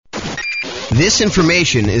This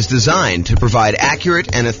information is designed to provide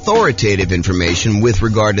accurate and authoritative information with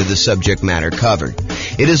regard to the subject matter covered.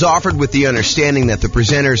 It is offered with the understanding that the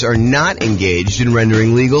presenters are not engaged in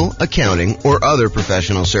rendering legal, accounting, or other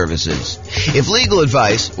professional services. If legal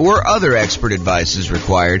advice or other expert advice is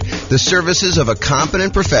required, the services of a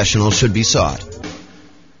competent professional should be sought.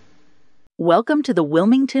 Welcome to the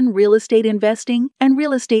Wilmington Real Estate Investing and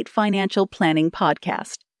Real Estate Financial Planning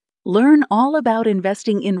Podcast. Learn all about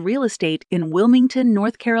investing in real estate in Wilmington,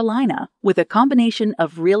 North Carolina, with a combination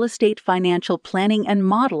of real estate financial planning and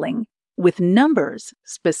modeling with numbers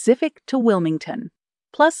specific to Wilmington,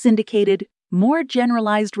 plus syndicated, more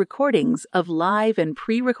generalized recordings of live and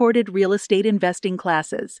pre-recorded real estate investing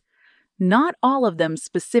classes, not all of them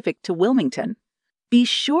specific to Wilmington. Be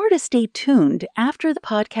sure to stay tuned after the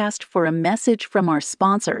podcast for a message from our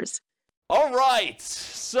sponsors. All right,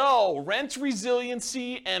 so rent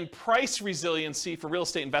resiliency and price resiliency for real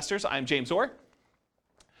estate investors. I'm James Orr.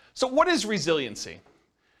 So what is resiliency?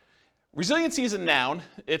 Resiliency is a noun.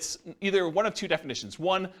 It's either one of two definitions.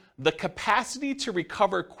 One, the capacity to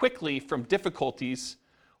recover quickly from difficulties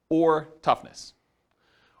or toughness.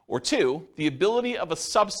 Or two, the ability of a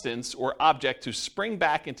substance or object to spring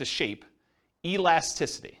back into shape,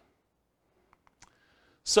 elasticity.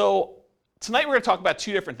 So tonight we're going to talk about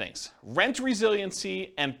two different things, rent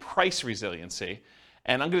resiliency and price resiliency,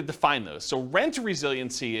 and I'm going to define those. So rent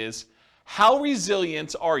resiliency is how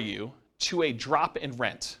resilient are you to a drop in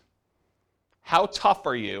rent? How tough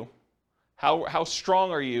are you? How strong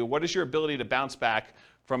are you? What is your ability to bounce back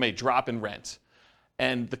from a drop in rent?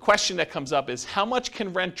 And the question that comes up is how much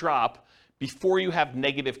can rent drop before you have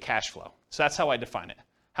negative cash flow? So that's how I define it.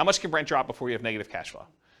 How much can rent drop before you have negative cash flow?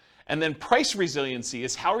 And then price resiliency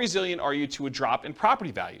is how resilient are you to a drop in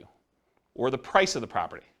property value or the price of the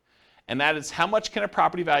property? And that is how much can a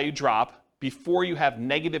property value drop before you have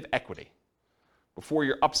negative equity, before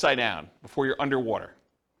you're upside down, before you're underwater.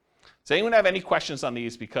 Does anyone have any questions on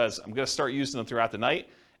these? Because I'm going to start using them throughout the night.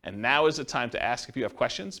 And now is the time to ask if you have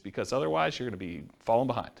questions, because otherwise you're going to be falling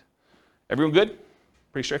behind. Everyone good?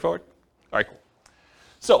 Pretty straightforward? All right, cool.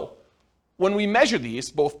 So when we measure these,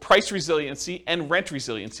 both price resiliency and rent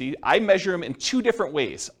resiliency, I measure them in two different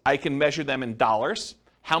ways. I can measure them in dollars.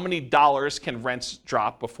 How many dollars can rents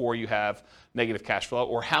drop before you have negative cash flow?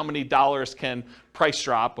 Or how many dollars can price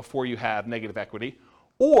drop before you have negative equity?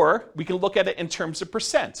 Or we can look at it in terms of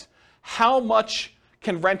percent. How much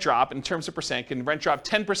can rent drop in terms of percent? Can rent drop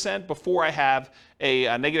 10% before I have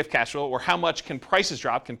a negative cash flow? Or how much can prices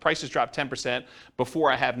drop? Can prices drop 10%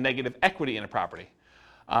 before I have negative equity in a property?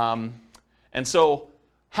 And so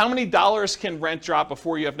how many dollars can rent drop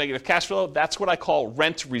before you have negative cash flow? That's what I call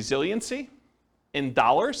rent resiliency in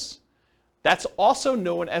dollars. That's also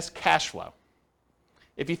known as cash flow.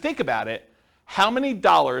 If you think about it, how many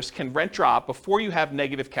dollars can rent drop before you have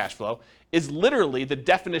negative cash flow is literally the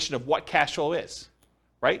definition of what cash flow is,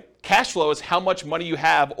 right? Cash flow is how much money you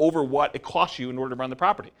have over what it costs you in order to run the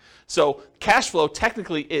property. So cash flow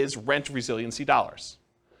technically is rent resiliency dollars.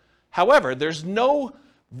 However, there's no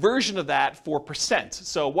version of that for percent.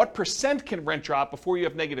 So what percent can rent drop before you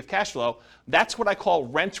have negative cash flow? That's what I call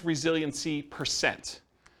rent resiliency percent.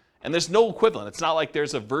 And there's no equivalent. It's not like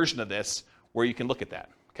there's a version of this where you can look at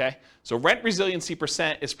that, okay? So rent resiliency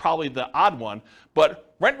percent is probably the odd one,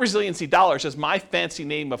 but rent resiliency dollars is my fancy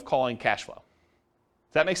name of calling cash flow.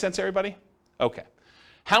 Does that make sense, everybody? Okay.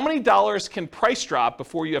 How many dollars can price drop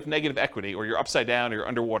before you have negative equity or you're upside down or you're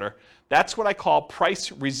underwater? That's what I call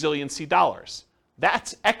price resiliency dollars.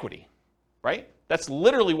 That's equity, right? That's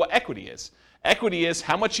literally what equity is. Equity is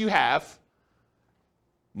how much you have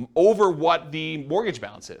over what the mortgage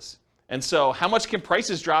balance is. And so how much can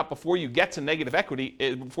prices drop before you get to negative equity,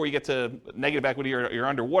 or you're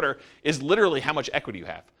underwater, is literally how much equity you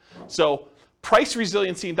have. So price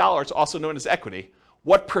resiliency in dollars, also known as equity.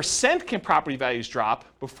 What percent can property values drop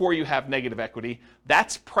before you have negative equity?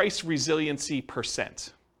 That's price resiliency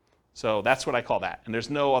percent. So that's what I call that. And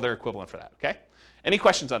there's no other equivalent for that, okay? Any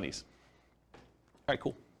questions on these? All right,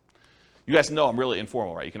 cool. You guys know I'm really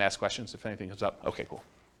informal, right? You can ask questions if anything comes up. Okay, cool.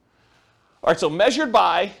 All right, so measured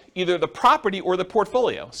by either the property or the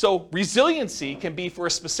portfolio. So resiliency can be for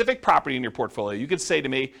a specific property in your portfolio. You could say to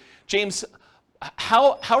me, James,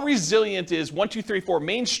 how resilient is 1234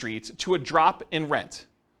 Main Street to a drop in rent?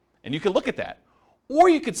 And you can look at that. Or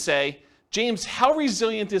you could say, James, how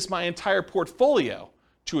resilient is my entire portfolio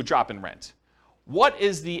to a drop in rent? What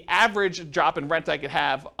is the average drop in rent I could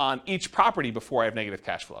have on each property before I have negative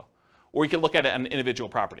cash flow? Or you can look at it on an individual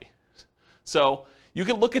property. So you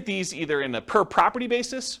can look at these either in a per property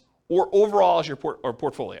basis or overall as your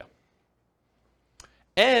portfolio.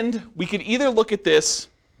 And we could either look at this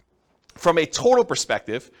from a total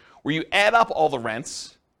perspective, where you add up all the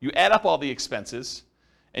rents, you add up all the expenses,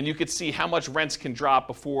 and you could see how much rents can drop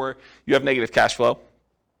before you have negative cash flow.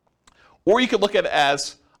 Or you could look at it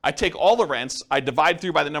as, I take all the rents, I divide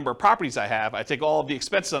through by the number of properties I have, I take all of the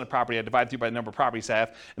expenses on the property, I divide through by the number of properties I have,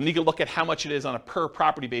 and then you can look at how much it is on a per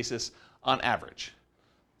property basis on average.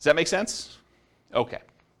 Does that make sense? Okay.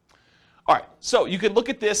 All right, so you could look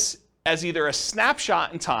at this as either a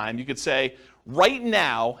snapshot in time. You could say, right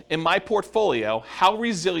now in my portfolio, how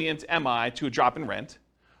resilient am I to a drop in rent?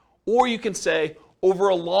 Or you can say, over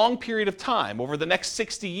a long period of time, over the next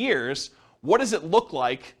 60 years, what does it look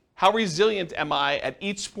like? How resilient am I at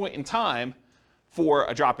each point in time for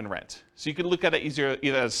a drop in rent? So you can look at it either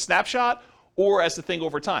as a snapshot or as the thing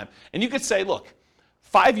over time. And you could say, look,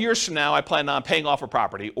 5 years from now, I plan on paying off a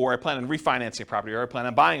property, or I plan on refinancing a property, or I plan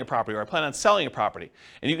on buying a property, or I plan on selling a property.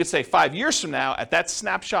 And you could say 5 years from now, at that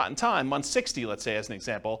snapshot in time, month 60, let's say as an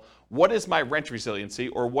example, what is my rent resiliency,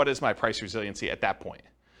 or what is my price resiliency at that point?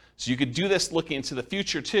 So you could do this looking into the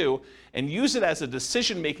future too, and use it as a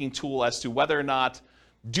decision-making tool as to whether or not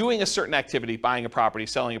doing a certain activity, buying a property,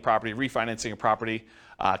 selling a property, refinancing a property,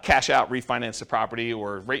 cash out, refinance a property,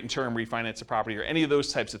 or rate and term refinance a property, or any of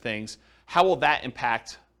those types of things, how will that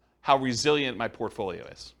impact how resilient my portfolio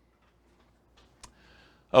is?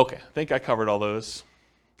 Okay, I think I covered all those.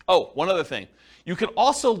 Oh, one other thing. You can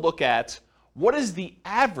also look at what is the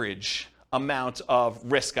average amount of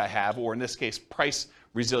risk I have, or in this case, price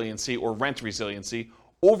resiliency or rent resiliency,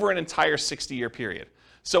 over an entire 60-year period.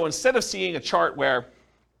 So instead of seeing a chart where,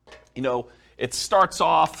 it starts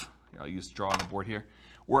off, I'll use draw on the board here,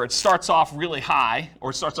 where it starts off really high,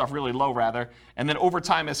 or it starts off really low rather, and then over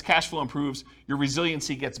time as cash flow improves, your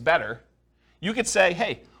resiliency gets better. You could say,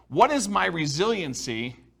 hey, what is my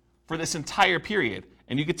resiliency for this entire period?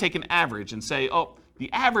 And you could take an average and say, oh,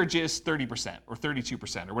 the average is 30% or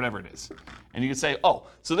 32% or whatever it is. And you could say, oh,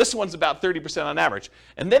 so this one's about 30% on average.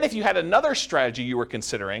 And then if you had another strategy you were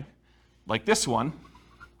considering, like this one,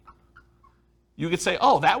 you could say,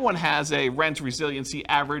 oh, that one has a rent resiliency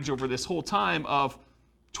average over this whole time of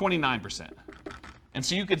 29%. And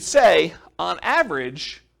so you could say, on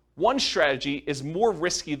average, one strategy is more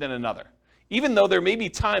risky than another, even though there may be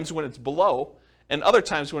times when it's below and other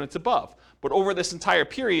times when it's above. But over this entire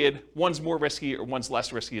period, one's more risky or one's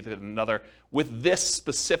less risky than another with this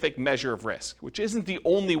specific measure of risk, which isn't the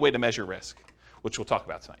only way to measure risk, which we'll talk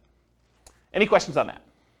about tonight. Any questions on that?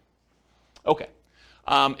 Okay.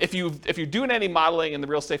 If you're doing any modeling in the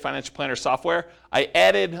Real Estate Financial Planner software, I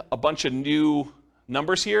added a bunch of new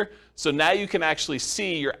numbers here. So now you can actually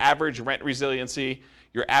see your average rent resiliency,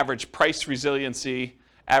 your average price resiliency,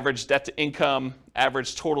 average debt to income,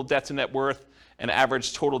 average total debt to net worth, and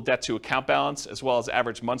average total debt to account balance, as well as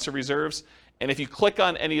average months of reserves. And if you click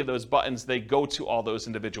on any of those buttons, they go to all those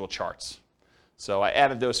individual charts. So I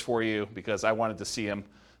added those for you because I wanted to see them.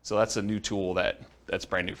 So that's a new tool that's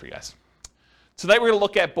brand new for you guys. Tonight we're going to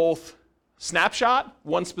look at both snapshot,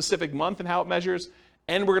 one specific month and how it measures,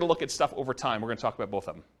 and we're going to look at stuff over time. We're going to talk about both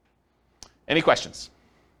of them. Any questions?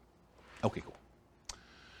 Okay, cool.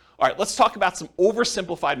 All right, let's talk about some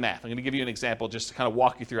oversimplified math. I'm going to give you an example just to kind of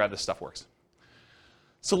walk you through how this stuff works.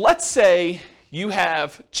 So let's say you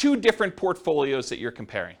have two different portfolios that you're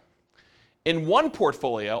comparing. In one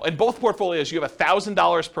portfolio, in both portfolios, you have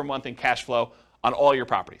 $1,000 per month in cash flow on all your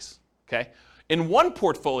properties, okay? In one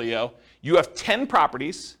portfolio, you have 10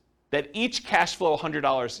 properties that each cash flow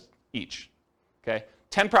 $100 each, okay?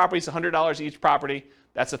 10 properties, $100 each property,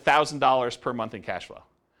 that's $1,000 per month in cash flow.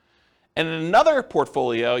 And in another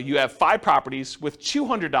portfolio, you have 5 properties with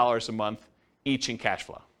 $200 a month each in cash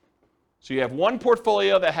flow. So you have one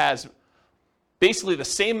portfolio that has basically the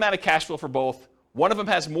same amount of cash flow for both. One of them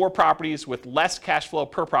has more properties with less cash flow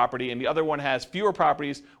per property, and the other one has fewer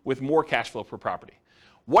properties with more cash flow per property.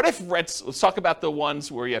 What if rents, let's talk about the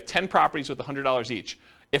ones where you have 10 properties with $100 each.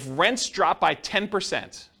 If rents drop by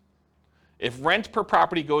 10%, if rent per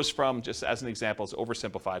property goes from, just as an example, it's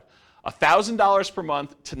oversimplified, $1,000 per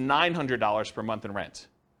month to $900 per month in rent,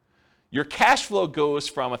 your cash flow goes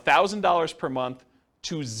from $1,000 per month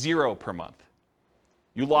to 0 per month.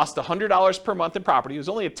 You lost $100 per month in property. It was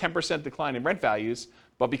only a 10% decline in rent values,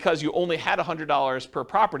 but because you only had $100 per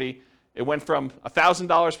property, it went from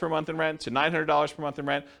 $1,000 per month in rent to $900 per month in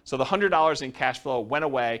rent. So the $100 in cash flow went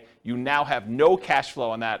away. You now have no cash flow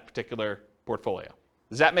on that particular portfolio.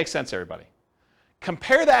 Does that make sense, everybody?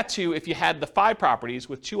 Compare that to if you had the 5 properties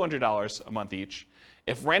with $200 a month each.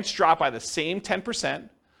 If rents drop by the same 10%,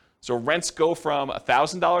 so rents go from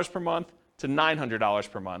 $1,000 per month to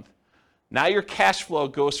 $900 per month, now your cash flow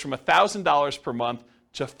goes from $1,000 per month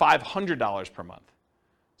to $500 per month.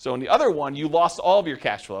 So in the other one, you lost all of your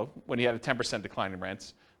cash flow when you had a 10% decline in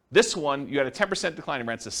rents. This one, you had a 10% decline in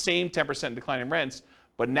rents, the same 10% decline in rents,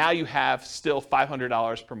 but now you have still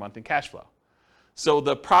 $500 per month in cash flow. So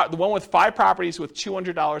the one with 5 properties with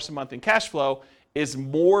 $200 a month in cash flow is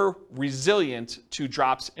more resilient to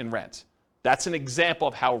drops in rent. That's an example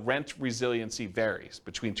of how rent resiliency varies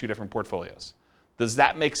between 2 different portfolios. Does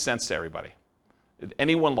that make sense to everybody? Did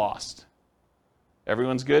anyone lost?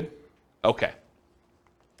 Everyone's good? Okay.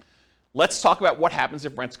 Let's talk about what happens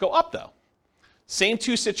if rents go up, though. Same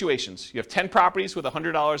 2 situations. You have 10 properties with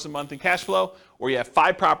 $100 a month in cash flow, or you have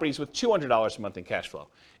 5 properties with $200 a month in cash flow.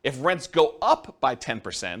 If rents go up by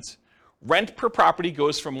 10%, rent per property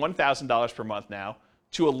goes from $1,000 per month now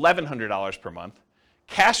to $1,100 per month.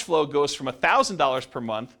 Cash flow goes from $1,000 per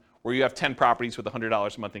month, where you have 10 properties with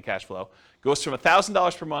 $100 a month in cash flow, goes from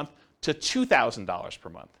 $1,000 per month to $2,000 per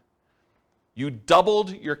month. You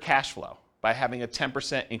doubled your cash flow by having a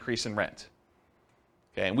 10% increase in rent.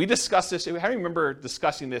 Okay, and we discussed this, I remember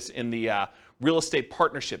discussing this in the real estate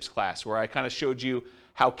partnerships class, where I kind of showed you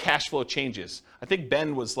how cash flow changes. I think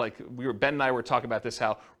Ben and I were talking about this,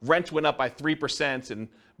 how rent went up by 3%, and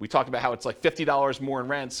we talked about how it's like $50 more in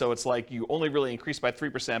rent, so it's like you only really increased by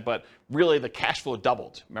 3%, but really the cash flow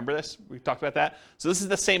doubled. Remember this? We talked about that? So this is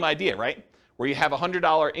the same idea, right? Where you have a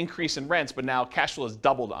 $100 increase in rents, but now cash flow is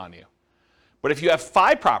doubled on you. But if you have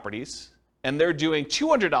 5 properties, and they're doing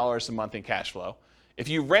 $200 a month in cash flow, if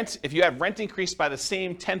you have rent increased by the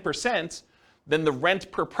same 10%, then the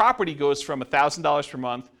rent per property goes from $1,000 per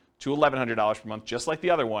month to $1,100 per month, just like the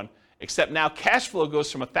other one, except now cash flow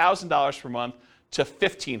goes from $1,000 per month to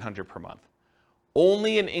 $1,500 per month.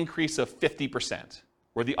 Only an increase of 50%,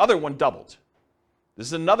 where the other one doubled. This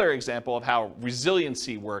is another example of how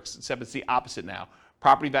resiliency works, except it's the opposite now.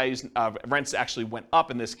 Property values, rents actually went up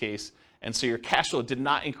in this case, and so your cash flow did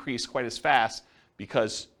not increase quite as fast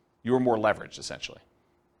because you were more leveraged, essentially.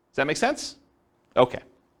 Does that make sense? Okay.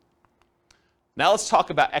 Now let's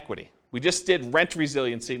talk about equity. We just did rent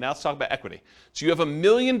resiliency. Now let's talk about equity. So you have $1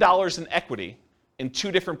 million in equity in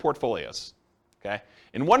 2 different portfolios. Okay?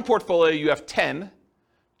 In one portfolio, you have 10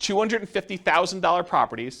 $250,000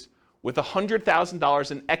 properties with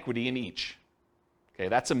 $100,000 in equity in each. Okay,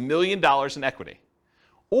 that's $1 million in equity.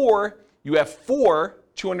 Or you have 4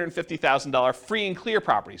 $250,000 free and clear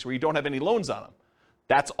properties where you don't have any loans on them.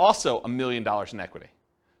 That's also $1 million in equity.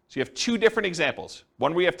 So you have 2 different examples.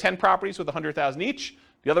 One where you have 10 properties with $100,000 each.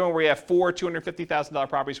 The other one where you have 4 $250,000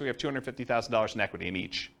 properties where you have $250,000 in equity in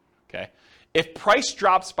each. Okay? If price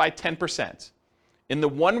drops by 10%, in the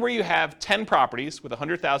one where you have 10 properties with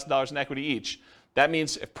 $100,000 in equity each, that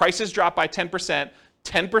means if prices drop by 10%,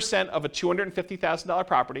 10% of a $250,000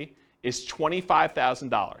 property is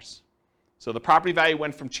 $25,000. So the property value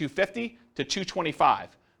went from $250,000 to $225,000,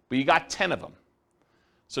 but you got 10 of them.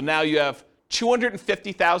 So now you have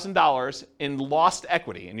 $250,000 in lost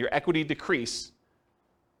equity, and your equity decreased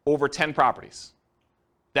over 10 properties.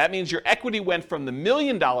 That means your equity went from the $1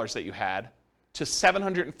 million that you had to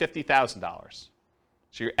 $750,000.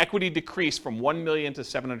 So your equity decreased from $1 million to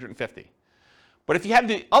 $750,000. But if you had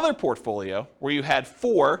the other portfolio where you had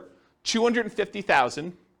 4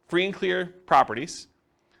 $250,000 free and clear properties,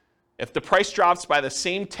 if the price drops by the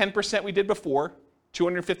same 10% we did before,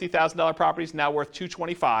 $250,000 properties now worth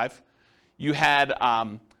 $225,000, you had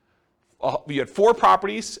 4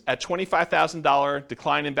 properties at $25,000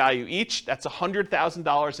 decline in value each. That's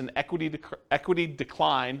 $100,000 in equity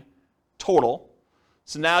decline total.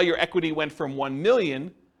 So now your equity went from $1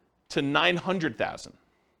 million to $900,000.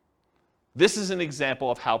 This is an example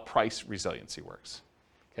of how price resiliency works.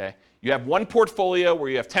 Okay? You have one portfolio where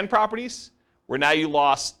you have 10 properties, where now you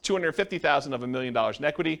lost $250,000 of $1 million in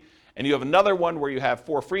equity, and you have another one where you have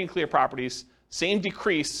 4 free and clear properties, same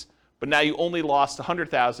decrease, but now you only lost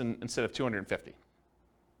 $100,000 instead of $250,000. Does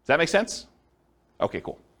that make sense? Okay,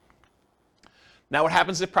 cool. Now what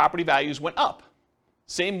happens if property values went up?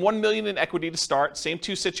 Same $1 million in equity to start, same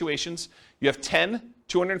 2 situations. You have 10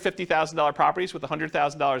 $250,000 properties with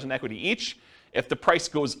 $100,000 in equity each. If the price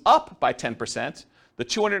goes up by 10%, the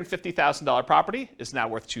 $250,000 property is now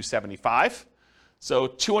worth $275,000. So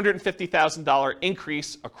 $250,000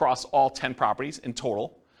 increase across all 10 properties in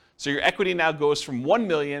total. So your equity now goes from $1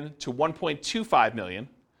 million to $1.25 million.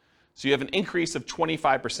 So you have an increase of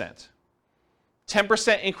 25%.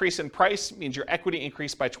 10% increase in price means your equity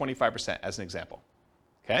increased by 25%, as an example.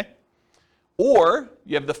 Okay? Or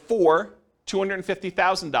you have the 4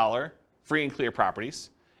 $250,000 free and clear properties.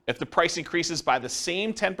 If the price increases by the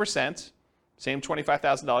same 10%, same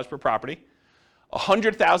 $25,000 per property,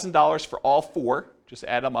 $100,000 for all 4, just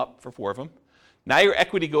add them up for 4 of them. Now your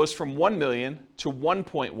equity goes from $1 million to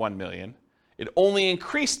 $1.1 million. It only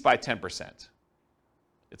increased by 10%.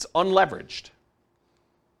 It's unleveraged.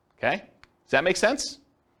 Okay? Does that make sense?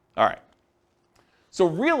 All right. So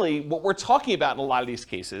really, what we're talking about in a lot of these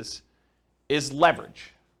cases is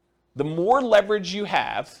leverage. The more leverage you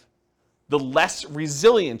have, the less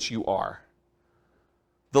resilient you are.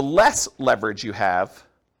 The less leverage you have,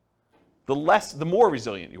 the more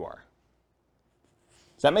resilient you are.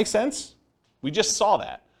 Does that make sense? We just saw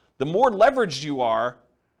that. The more leveraged you are,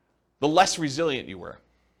 the less resilient you were.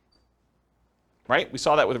 Right? We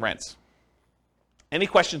saw that with rents. Any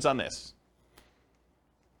questions on this?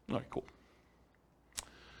 All right, cool.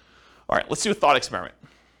 All right, let's do a thought experiment.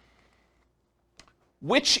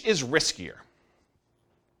 Which is riskier?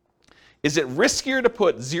 Is it riskier to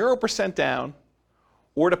put 0% down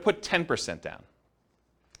or to put 10% down?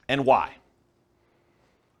 And why?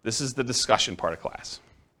 This is the discussion part of class.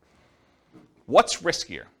 What's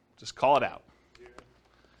riskier? Just call it out.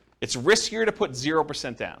 It's riskier to put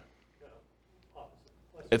 0% down.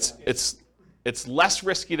 It's less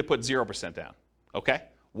risky to put 0% down. Okay?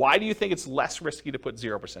 Why do you think it's less risky to put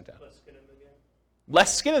 0% down? Less skin in the game.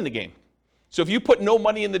 Less skin in the game. So if you put no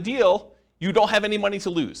money in the deal, you don't have any money to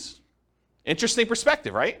lose. Interesting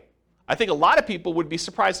perspective, right? I think a lot of people would be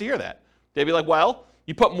surprised to hear that. They'd be like, well,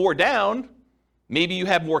 you put more down, maybe you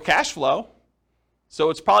have more cash flow, so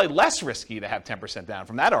it's probably less risky to have 10% down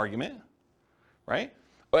from that argument, right?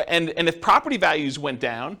 And if property values went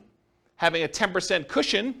down, having a 10%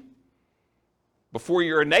 cushion before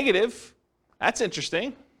you're a negative, that's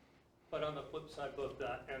interesting. But on the flip side, both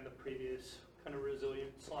that and the previous kind of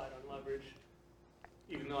resilient slide on leverage,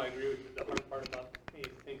 even though I agree with you, the hard part about me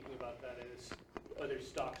thinking about that is whether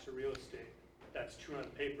stocks or real estate, that's true on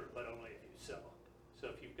paper, but only if you sell. So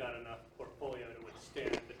if you've got enough portfolio to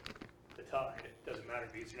withstand the tide, it doesn't matter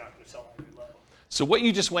because you're not going to sell every low. So what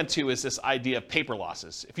you just went to is this idea of paper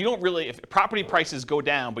losses. If property prices go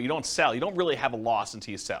down but you don't sell, you don't really have a loss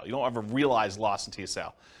until you sell. You don't have a realized loss until you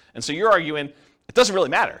sell. And so you're arguing it doesn't really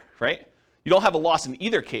matter, right? You don't have a loss in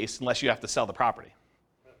either case unless you have to sell the property.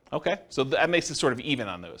 Okay, so that makes it sort of even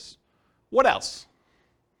on those. What else?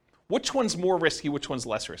 Which one's more risky, which one's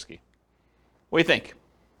less risky? What do you think?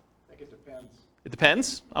 I think it depends. It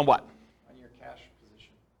depends on what? On your cash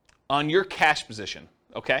position. On your cash position,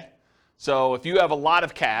 okay? So if you have a lot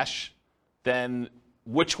of cash, then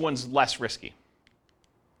which one's less risky?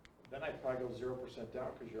 Then I'd probably go 0% down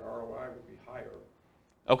because your ROI would be higher.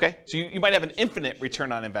 Okay, so you might have an infinite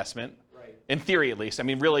return on investment. Right. In theory, at least. I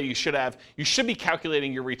mean, really, you should be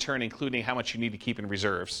calculating your return, including how much you need to keep in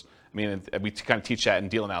reserves. I mean, we kind of teach that in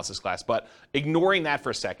deal analysis class. But ignoring that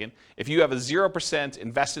for a second, if you have a 0%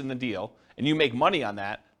 invested in the deal and you make money on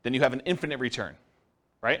that, then you have an infinite return,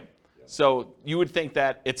 right? Yeah. So you would think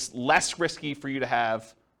that it's less risky for you to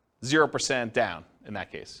have 0% down in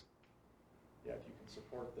that case. Yeah, if you can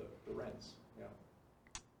support the rents. Yeah.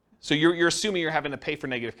 So you're assuming you're having to pay for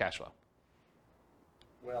negative cash flow.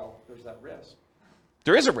 Well, there's that risk.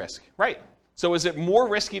 There is a risk, right? So is it more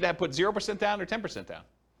risky to put 0% down or 10% down?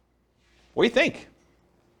 What do you think?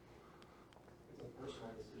 It's a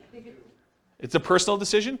personal decision. It's a personal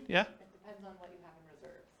decision, yeah? It depends on what you have in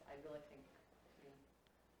reserves. I really think.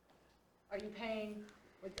 Are you paying?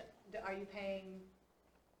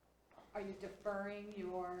 Are you deferring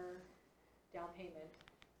your down payment?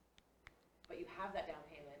 But you have that down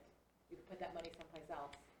payment. You can put that money someplace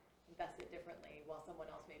else, invest it differently, while someone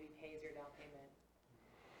else maybe pays your down payment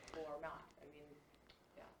or not. I mean,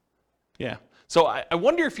 yeah. Yeah. So I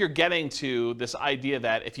wonder if you're getting to this idea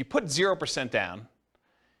that if you put 0% down,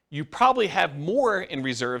 you probably have more in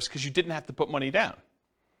reserves because you didn't have to put money down.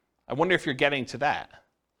 I wonder if you're getting to that.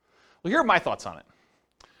 Well, here are my thoughts on it.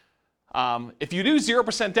 If you do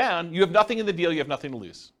 0% down, you have nothing in the deal, you have nothing to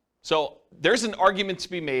lose. So there's an argument to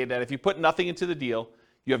be made that if you put nothing into the deal,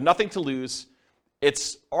 you have nothing to lose.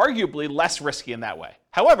 It's arguably less risky in that way.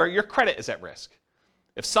 However, your credit is at risk.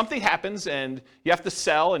 If something happens and you have to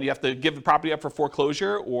sell and you have to give the property up for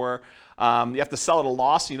foreclosure, or you have to sell at a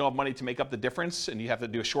loss and you don't have money to make up the difference and you have to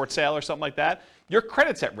do a short sale or something like that, your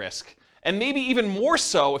credit's at risk. And maybe even more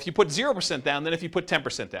so if you put 0% down than if you put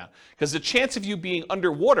 10% down. Because the chance of you being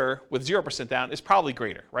underwater with 0% down is probably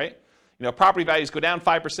greater, right? You know, property values go down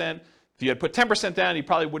 5%. If you had put 10% down, you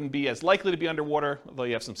probably wouldn't be as likely to be underwater, although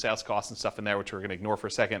you have some sales costs and stuff in there, which we're going to ignore for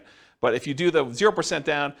a second. But if you do the 0%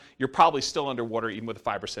 down, you're probably still underwater, even with a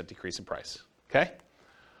 5% decrease in price. Okay?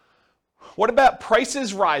 What about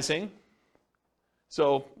prices rising?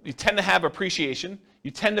 So you tend to have appreciation.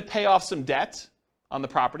 You tend to pay off some debt on the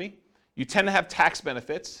property. You tend to have tax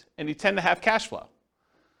benefits, and you tend to have cash flow.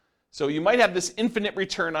 So you might have this infinite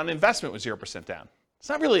return on investment with 0% down. It's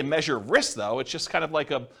not really a measure of risk, though. It's just kind of like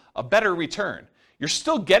a better return. You're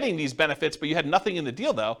still getting these benefits, but you had nothing in the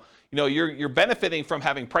deal, though. You're benefiting from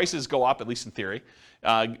having prices go up, at least in theory,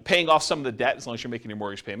 paying off some of the debt as long as you're making your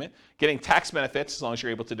mortgage payment, getting tax benefits as long as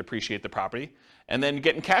you're able to depreciate the property, and then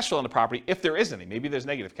getting cash flow on the property if there is any. Maybe there's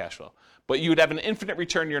negative cash flow. But you would have an infinite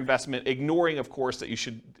return on your investment, ignoring, of course, that you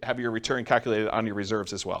should have your return calculated on your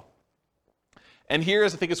reserves as well. And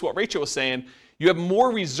here's, I think it's what Rachel was saying, you have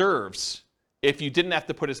more reserves if you didn't have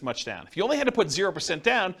to put as much down. If you only had to put 0%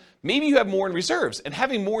 down, maybe you have more in reserves. And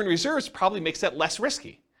having more in reserves probably makes that less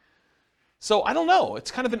risky. So I don't know.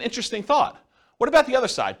 It's kind of an interesting thought. What about the other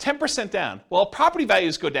side? 10% down. Well, property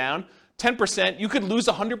values go down 10%. You could lose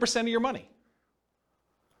 100% of your money.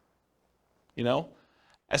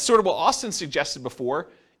 As sort of what Austin suggested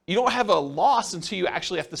before, you don't have a loss until you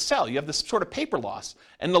actually have to sell. You have this sort of paper loss.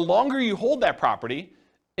 And the longer you hold that property,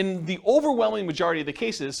 in the overwhelming majority of the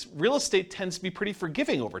cases, real estate tends to be pretty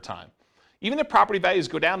forgiving over time. Even if property values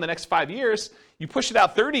go down the next 5 years, you push it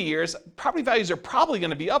out 30 years, property values are probably going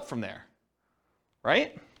to be up from there,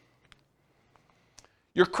 right?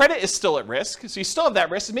 Your credit is still at risk, so you still have that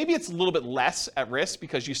risk. Maybe it's a little bit less at risk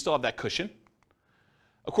because you still have that cushion.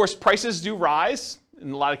 Of course, prices do rise.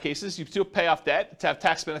 In a lot of cases, you still pay off debt to have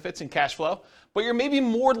tax benefits and cash flow, but you're maybe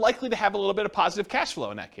more likely to have a little bit of positive cash flow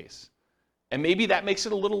in that case. And maybe that makes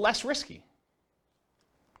it a little less risky.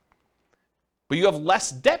 But you have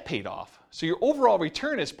less debt paid off. So your overall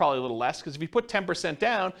return is probably a little less because if you put 10%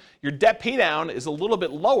 down, your debt pay down is a little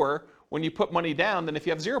bit lower when you put money down than if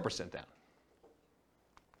you have 0% down.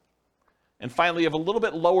 And finally, you have a little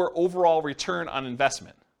bit lower overall return on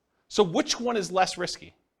investment. So which one is less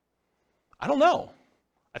risky? I don't know.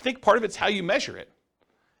 I think part of it's how you measure it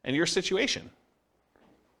and your situation.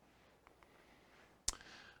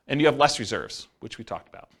 And you have less reserves, which we talked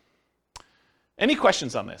about. Any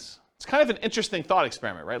questions on this? It's kind of an interesting thought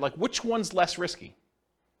experiment, right? Like, which one's less risky?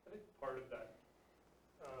 I think part of that,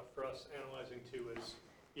 for us analyzing too, is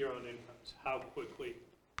your own incomes. How quickly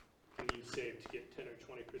can you save to get 10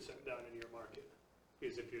 or 20% down in your market?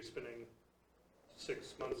 Because if you're spending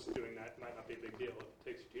 6 months doing that, it might not be a big deal. If it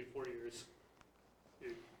takes you 2 to 4 years,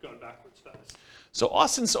 you're going backwards fast. So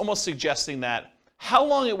Austin's almost suggesting that how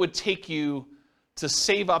long it would take you to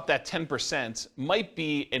save up that 10% might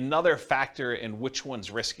be another factor in which one's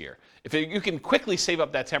riskier. If you can quickly save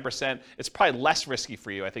up that 10%, it's probably less risky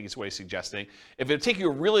for you, I think is what he's suggesting. If it would take you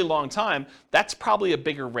a really long time, that's probably a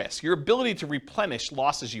bigger risk. Your ability to replenish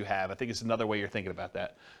losses you have, I think is another way you're thinking about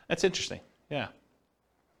that. That's interesting, yeah.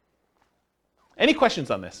 Any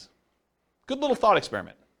questions on this? Good little thought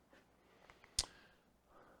experiment.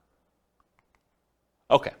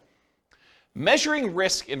 Okay. Measuring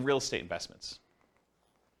risk in real estate investments,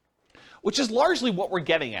 which is largely what we're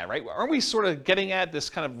getting at, right? Aren't we sort of getting at this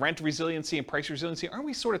kind of rent resiliency and price resiliency? Aren't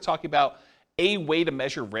we sort of talking about a way to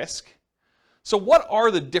measure risk? So what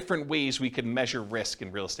are the different ways we can measure risk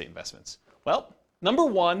in real estate investments? Well, number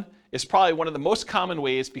one is probably one of the most common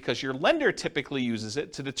ways because your lender typically uses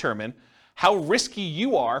it to determine how risky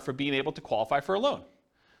you are for being able to qualify for a loan.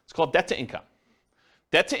 It's called debt to income.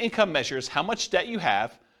 Debt to income measures how much debt you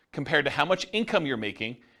have compared to how much income you're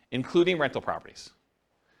making, including rental properties.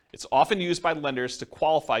 It's often used by lenders to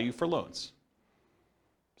qualify you for loans.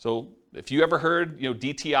 So if you ever heard,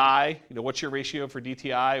 DTI, what's your ratio for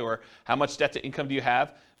DTI or how much debt to income do you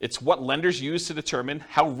have? It's what lenders use to determine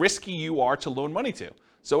how risky you are to loan money to.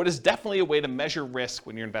 So it is definitely a way to measure risk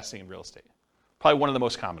when you're investing in real estate. Probably one of the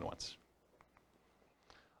most common ones.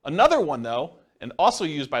 Another one, though, and also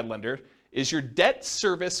used by lender, is your debt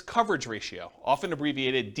service coverage ratio, often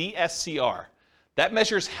abbreviated DSCR. That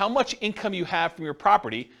measures how much income you have from your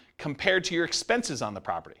property compared to your expenses on the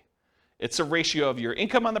property. It's a ratio of your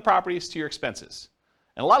income on the properties to your expenses.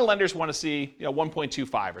 And a lot of lenders want to see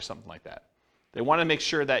 1.25 or something like that. They want to make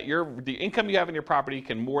sure that the income you have in your property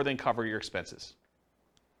can more than cover your expenses.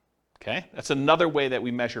 Okay? That's another way that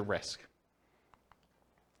we measure risk.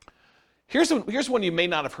 Here's one you may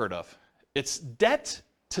not have heard of. It's debt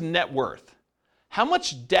to net worth. How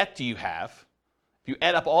much debt do you have? If you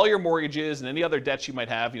add up all your mortgages and any other debts you might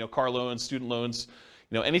have, car loans, student loans,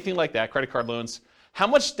 anything like that, credit card loans, how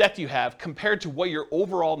much debt do you have compared to what your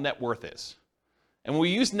overall net worth is? And when we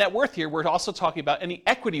use net worth here, we're also talking about any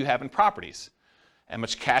equity you have in properties. How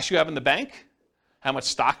much cash you have in the bank, how much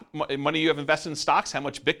stock money you have invested in stocks, how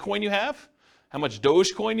much Bitcoin you have, how much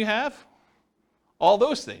Dogecoin you have, all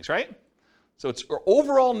those things, right? So it's your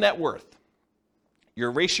overall net worth,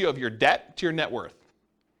 your ratio of your debt to your net worth,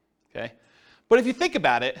 okay? But if you think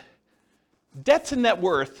about it, debt to net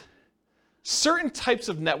worth, certain types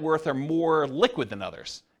of net worth are more liquid than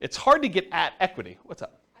others. It's hard to get at equity. What's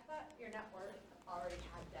up? I thought your net worth already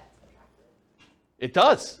It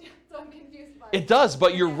does. So I'm confused by It does,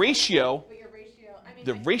 but your ratio, But your ratio, I mean.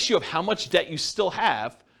 the ratio of how much debt you still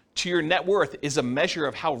have to your net worth is a measure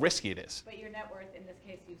of how risky it is. But your net worth, in this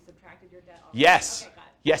case, you've subtracted your debt off. Yes. Okay,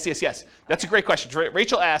 got it. Yes. That's a great question.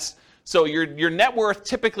 Rachel asked, so your net worth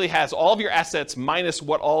typically has all of your assets minus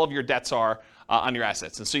what all of your debts are on your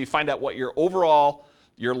assets. And so you find out what your overall,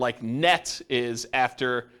 your like net is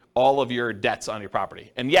after all of your debts on your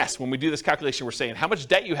property. And yes, when we do this calculation, we're saying how much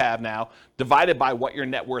debt you have now divided by what your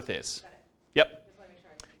net worth is. Got it. Yep. Just want to make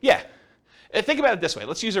sure. Yeah. And think about it this way.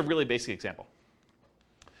 Let's use a really basic example.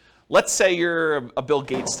 Let's say you're a Bill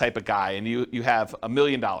Gates type of guy and you have $1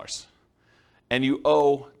 million and you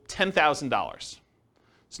owe $10,000.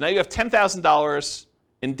 So now you have $10,000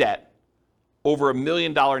 in debt over $1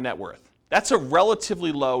 million net worth. That's a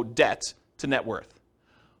relatively low debt to net worth.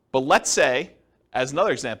 But let's say, as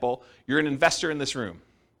another example, you're an investor in this room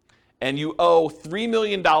and you owe $3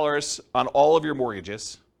 million on all of your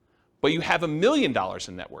mortgages, but you have $1 million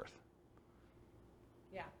in net worth.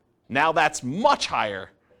 Yeah. Now that's much higher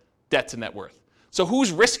debt to net worth. So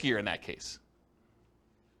who's riskier in that case?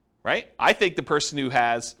 Right? I think the person who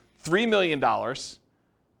has $3 million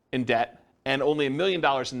in debt and only $1 million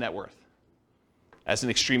in net worth, as an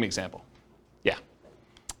extreme example. Yeah.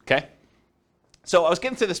 Okay? So I was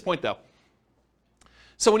getting to this point though.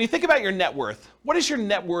 So when you think about your net worth, what does your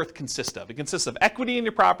net worth consist of? It consists of equity in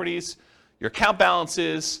your properties, your account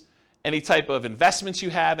balances, any type of investments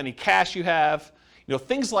you have, any cash you have,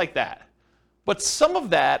 things like that. But some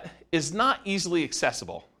of that is not easily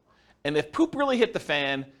accessible. And if poop really hit the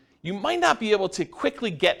fan, you might not be able to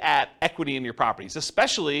quickly get at equity in your properties,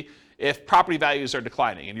 especially if property values are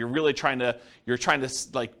declining and you're really trying to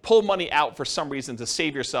like pull money out for some reason to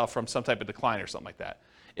save yourself from some type of decline or something like that.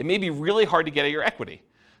 It may be really hard to get at your equity.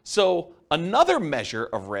 So another measure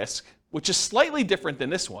of risk, which is slightly different than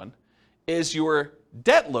this one, is your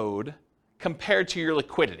debt load compared to your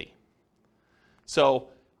liquidity. So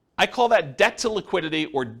I call that debt to liquidity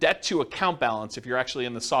or debt to account balance if you're actually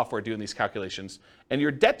in the software doing these calculations. And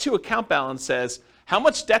your debt to account balance says, how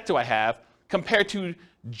much debt do I have compared to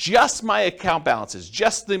just my account balances,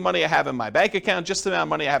 just the money I have in my bank account, just the amount of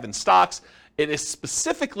money I have in stocks. It is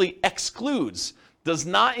specifically excludes, does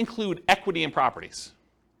not include equity in properties.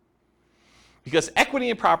 Because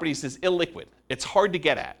equity in properties is illiquid. It's hard to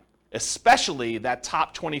get at, especially that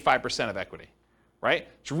top 25% of equity, right?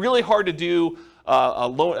 It's really hard to do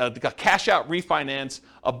a cash out refinance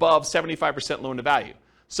above 75% loan to value.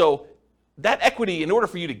 So that equity, in order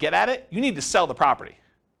for you to get at it, you need to sell the property.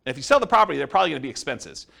 And if you sell the property, they're probably going to be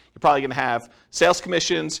expenses. You're probably going to have sales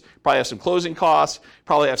commissions, probably have some closing costs,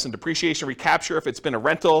 probably have some depreciation recapture if it's been a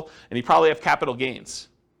rental, and you probably have capital gains.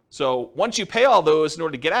 So once you pay all those in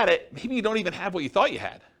order to get at it, maybe you don't even have what you thought you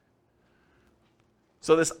had.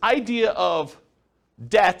 So this idea of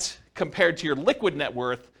debt compared to your liquid net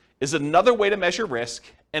worth is another way to measure risk.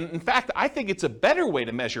 And in fact, I think it's a better way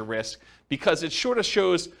to measure risk because it sort of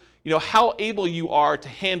shows, how able you are to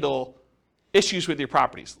handle issues with your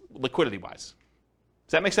properties, liquidity-wise.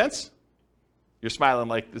 Does that make sense? You're smiling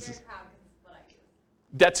like this is What I use.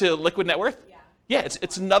 debt to liquid net worth? Yeah. Yeah,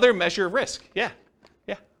 it's another measure of risk. Yeah.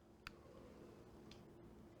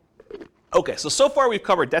 Okay, so far we've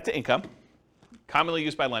covered debt to income, commonly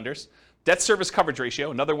used by lenders, debt service coverage ratio,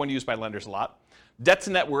 another one used by lenders a lot, debt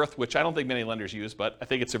to net worth, which I don't think many lenders use, but I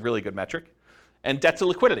think it's a really good metric, and debt to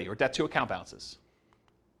liquidity or debt to account balances.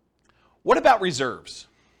 What about reserves?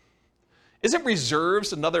 Isn't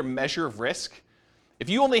reserves another measure of risk? If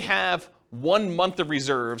you only have 1 month of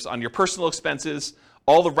reserves on your personal expenses,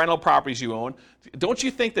 all the rental properties you own, don't you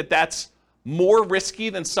think that that's more risky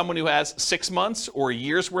than someone who has 6 months or a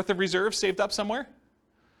year's worth of reserves saved up somewhere?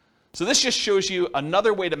 So this just shows you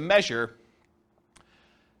another way to measure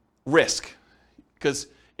risk. Because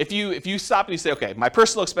if you stop and you say, okay, my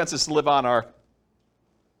personal expenses to live on are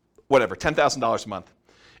whatever, $10,000 a month.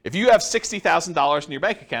 If you have $60,000 in your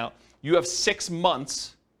bank account, you have 6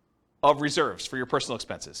 months of reserves for your personal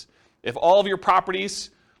expenses. If all of your properties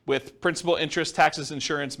with principal, interest, taxes,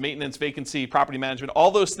 insurance, maintenance, vacancy, property management, all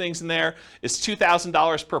those things in there is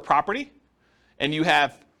 $2,000 per property. And you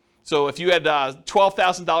have, so if you had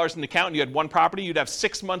 $12,000 in the account and you had 1 property, you'd have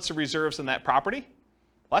 6 months of reserves on that property.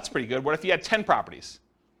 Well, that's pretty good. What if you had 10 properties?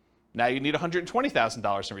 Now you need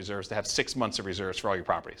 $120,000 in reserves to have 6 months of reserves for all your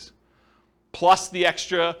properties. Plus the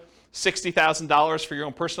extra $60,000 for your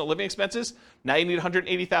own personal living expenses. Now you need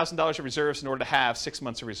 $180,000 of reserves in order to have 6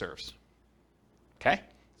 months of reserves. Okay?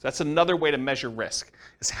 So that's another way to measure risk,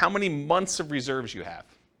 is how many months of reserves you have.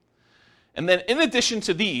 And then in addition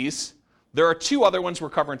to these, there are 2 other ones we're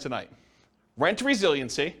covering tonight. Rent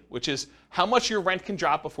resiliency, which is how much your rent can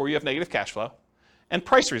drop before you have negative cash flow, and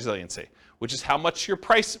price resiliency, which is how much your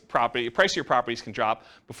price of your properties can drop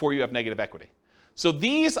before you have negative equity. So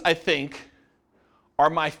these, I think, are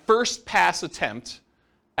my first pass attempt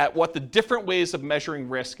at what the different ways of measuring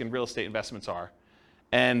risk in real estate investments are.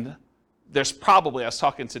 And there's probably, I was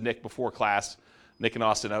talking to Nick before class, Nick and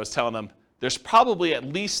Austin, I was telling them, there's probably at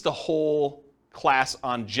least a whole class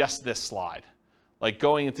on just this slide, like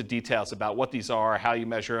going into details about what these are, how you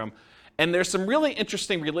measure them. And there's some really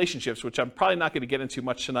interesting relationships, which I'm probably not going to get into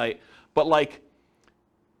much tonight, but like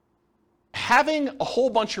having a whole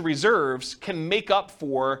bunch of reserves can make up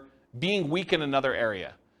for being weak in another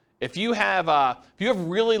area. If you have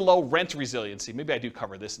really low rent resiliency, maybe I do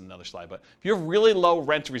cover this in another slide, but if you have really low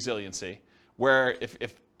rent resiliency, where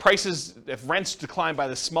if rents decline by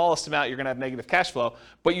the smallest amount, you're going to have negative cash flow,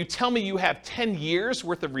 but you tell me you have 10 years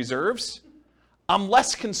worth of reserves, I'm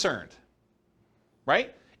less concerned,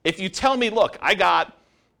 right? If you tell me, look, I got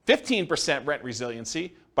 15% rent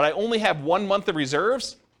resiliency, but I only have 1 month of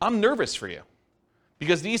reserves, I'm nervous for you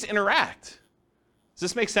because these interact. Does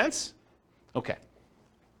this make sense? Okay.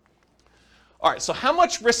 All right, so how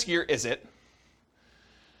much riskier is it?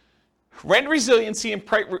 Rent resiliency and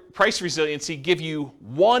price resiliency give you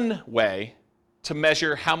one way to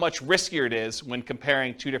measure how much riskier it is when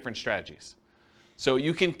comparing two different strategies. So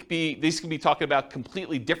these can be talking about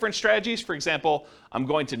completely different strategies. For example, I'm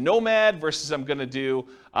going to Nomad versus I'm going to do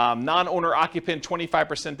non-owner occupant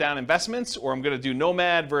 25% down investments, or I'm going to do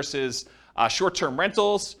Nomad versus short-term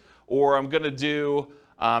rentals, or I'm going to do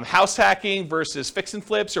house hacking versus fix and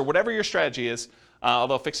flips, or whatever your strategy is,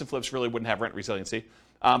 although fix and flips really wouldn't have rent resiliency.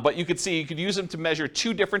 But you could use them to measure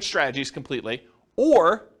two different strategies completely,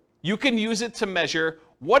 or you can use it to measure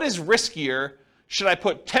what is riskier. Should I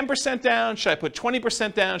put 10% down? Should I put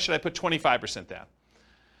 20% down? Should I put 25% down?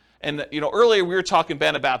 And earlier we were talking,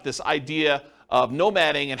 Ben, about this idea of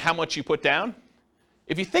nomading and how much you put down.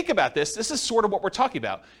 If you think about this, this is sort of what we're talking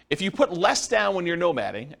about. If you put less down when you're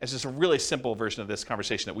nomading, as is a really simple version of this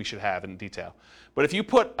conversation that we should have in detail. But if you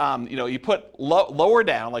put, lower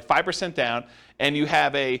down, like 5% down, and you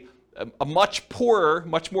have a much poorer,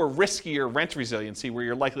 much more riskier rent resiliency, where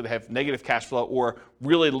you're likely to have negative cash flow or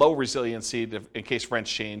really low resiliency in case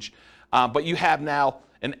rents change, but you have now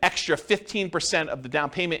an extra 15% of the down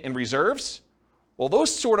payment in reserves, well,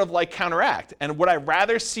 those sort of like counteract. And would I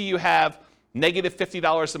rather see you have negative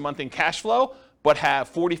 $50 a month in cash flow, but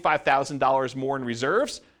have $45,000 more in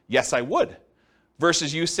reserves? Yes, I would.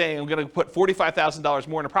 Versus you saying, I'm going to put $45,000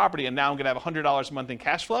 more in a property and now I'm going to have $100 a month in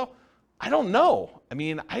cash flow? I don't know. I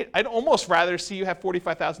mean, I'd almost rather see you have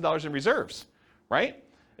 $45,000 in reserves, right?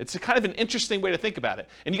 It's a kind of an interesting way to think about it.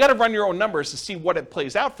 And you got to run your own numbers to see what it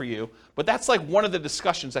plays out for you. But that's like one of the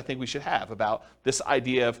discussions I think we should have about this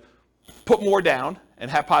idea of put more down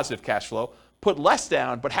and have positive cash flow, put less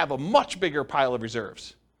down but have a much bigger pile of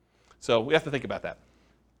reserves. So we have to think about that.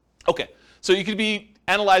 Okay, so you could be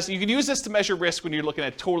analyzing, you can use this to measure risk when you're looking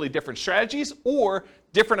at totally different strategies or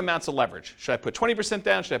different amounts of leverage. Should I put 20%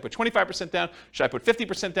 down? Should I put 25% down? Should I put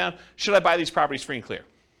 50% down? Should I buy these properties free and clear?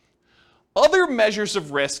 Other measures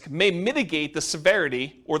of risk may mitigate the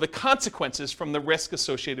severity or the consequences from the risk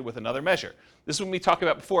associated with another measure. This is what we talked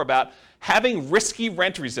about before about having risky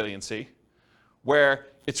rent resiliency, where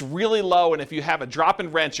it's really low, and if you have a drop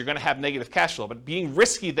in rent, you're going to have negative cash flow. But being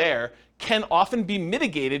risky there can often be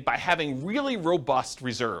mitigated by having really robust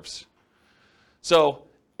reserves. So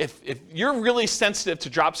if you're really sensitive to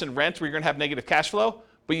drops in rent where you're going to have negative cash flow,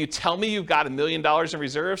 but you tell me you've got $1 million in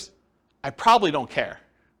reserves, I probably don't care,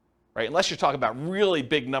 right? Unless you're talking about really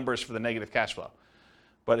big numbers for the negative cash flow.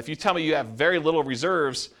 But if you tell me you have very little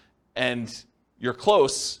reserves and you're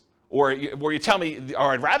close, or you tell me,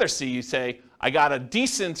 or I'd rather see you say, I got a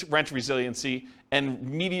decent rent resiliency and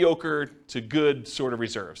mediocre to good sort of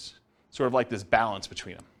reserves. Sort of like this balance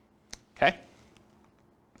between them, okay?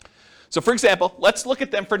 So for example, let's look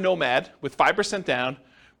at them for Nomad with 5% down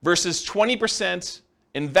versus 20%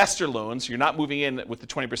 investor loans. You're not moving in with the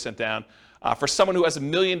 20% down for someone who has $1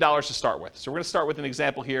 million to start with. So we're going to start with an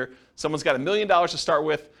example here. Someone's got $1 million to start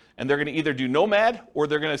with, and they're going to either do Nomad or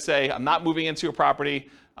they're going to say, I'm not moving into a property.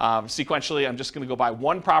 Sequentially, I'm just going to go buy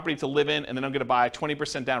one property to live in, and then I'm going to buy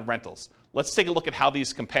 20% down rentals. Let's take a look at how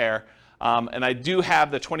these compare. And I do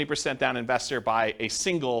have the 20% down investor buy a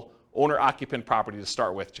single owner-occupant property to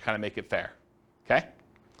start with to kind of make it fair, okay?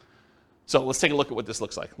 So let's take a look at what this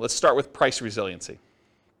looks like. Let's start with price resiliency.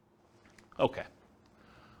 Okay.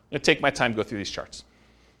 I'm going to take my time to go through these charts.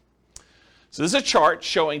 So this is a chart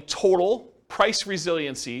showing total price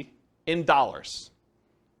resiliency in dollars.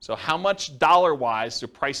 So how much dollar-wise do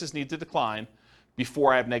prices need to decline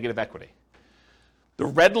before I have negative equity? The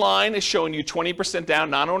red line is showing you 20% down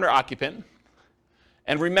non-owner occupant.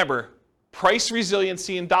 And remember, price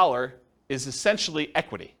resiliency in dollar is essentially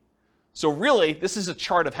equity. So really, this is a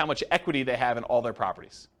chart of how much equity they have in all their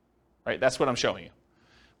properties. Right? That's what I'm showing you.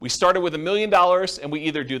 We started with $1 million, and we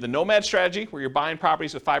either do the nomad strategy, where you're buying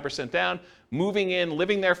properties with 5% down, moving in,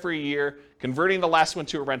 living there for a year, converting the last one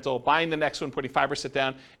to a rental, buying the next one, putting 5%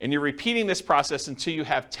 down, and you're repeating this process until you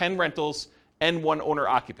have 10 rentals and 1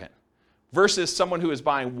 owner-occupant, versus someone who is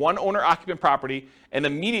buying 1 owner-occupant property and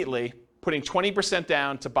immediately putting 20%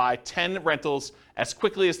 down to buy 10 rentals as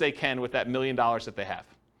quickly as they can with that $1 million that they have.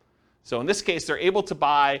 So in this case, they're able to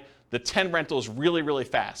buy the 10 rentals really, really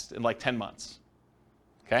fast in like 10 months.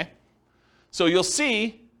 Okay? So you'll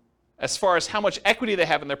see, as far as how much equity they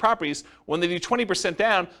have in their properties, when they do 20%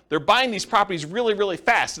 down, they're buying these properties really, really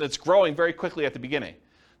fast, and it's growing very quickly at the beginning.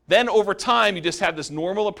 Then over time, you just have this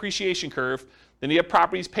normal appreciation curve. Then you have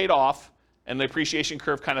properties paid off, and the appreciation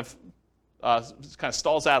curve kind of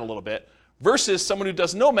stalls out a little bit, versus someone who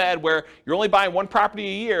does nomad, where you're only buying 1 property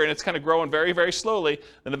a year, and it's kind of growing very, very slowly.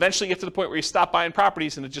 Then eventually you get to the point where you stop buying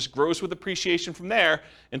properties, and it just grows with appreciation from there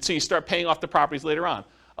until you start paying off the properties later on.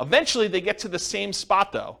 Eventually, they get to the same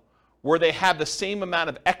spot, though, where they have the same amount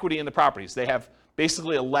of equity in the properties. They have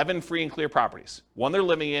basically 11 free and clear properties, 1 they're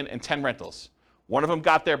living in, and 10 rentals. One of them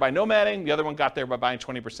got there by nomading, the other one got there by buying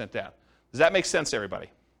 20% down. Does that make sense, everybody?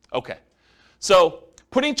 Okay. So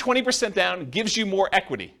putting 20% down gives you more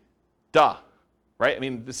equity. Duh. Right? I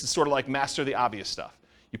mean, this is sort of like master the obvious stuff.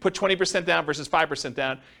 You put 20% down versus 5%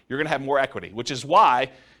 down, you're going to have more equity, which is why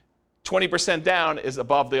 20% down is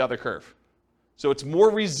above the other curve. So it's more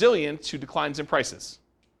resilient to declines in prices.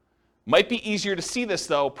 Might be easier to see this,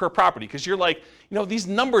 though, per property, because you're like, these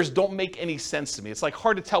numbers don't make any sense to me. It's like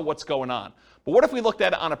hard to tell what's going on. But what if we looked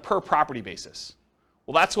at it on a per property basis?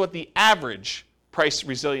 Well, that's what the average price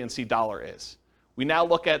resiliency dollar is. We now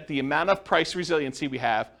look at the amount of price resiliency we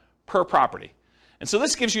have per property. And so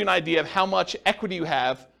this gives you an idea of how much equity you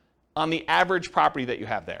have on the average property that you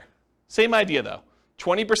have there. Same idea, though.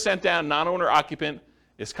 20% down, non-owner occupant,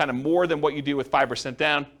 is kind of more than what you do with 5%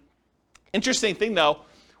 down. Interesting thing, though,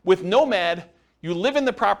 with nomad, you live in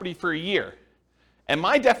the property for a year. And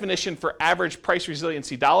my definition for average price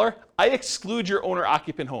resiliency dollar, I exclude your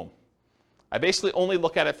owner-occupant home. I basically only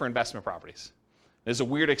look at it for investment properties. There's a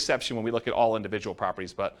weird exception when we look at all individual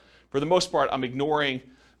properties, but for the most part, I'm ignoring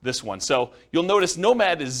this one. So you'll notice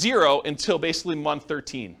nomad is 0 until basically month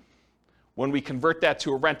 13, when we convert that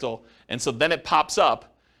to a rental. And so then it pops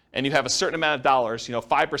up, and you have a certain amount of dollars,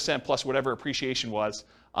 5% plus whatever appreciation was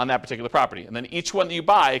on that particular property. And then each one that you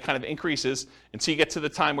buy kind of increases until you get to the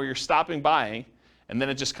time where you're stopping buying, and then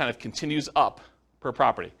it just kind of continues up per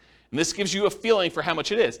property. And this gives you a feeling for how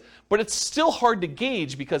much it is. But it's still hard to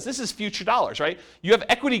gauge because this is future dollars, right? You have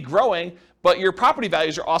equity growing, but your property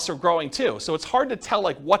values are also growing too. So it's hard to tell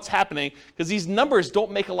what's happening because these numbers don't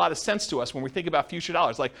make a lot of sense to us when we think about future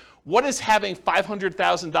dollars. Like, what does having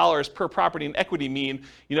 $500,000 per property in equity mean,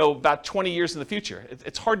 about 20 years in the future?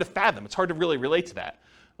 It's hard to fathom. It's hard to really relate to that,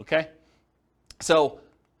 okay? So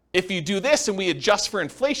if you do this and we adjust for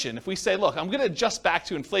inflation, if we say, look, I'm going to adjust back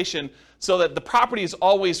to inflation so that the property is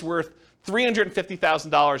always worth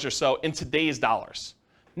 $350,000 or so in today's dollars,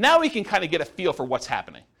 now we can kind of get a feel for what's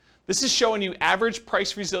happening. This is showing you average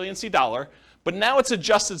price resiliency dollar, but now it's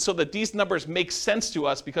adjusted so that these numbers make sense to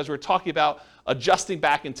us because we're talking about adjusting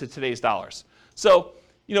back into today's dollars. So,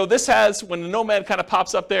 this has, when the nomad kind of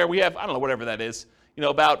pops up there, we have, I don't know, whatever that is,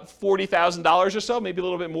 about $40,000 or so, maybe a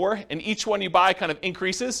little bit more, and each one you buy kind of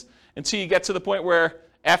increases until you get to the point where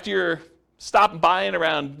after you're stopping buying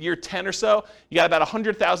around year 10 or so, you got about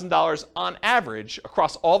 $100,000 on average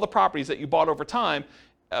across all the properties that you bought over time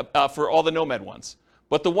for all the nomad ones.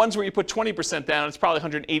 But the ones where you put 20% down, it's probably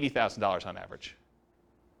 $180,000 on average.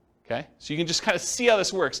 Okay? So you can just kind of see how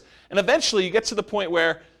this works. And eventually you get to the point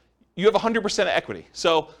where you have 100% of equity.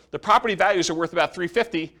 So the property values are worth about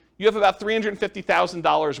 $350,000. You have about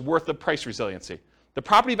 $350,000 worth of price resiliency. The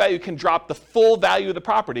property value can drop the full value of the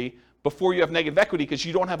property before you have negative equity because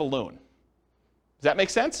you don't have a loan. Does that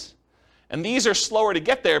make sense? And these are slower to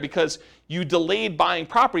get there because you delayed buying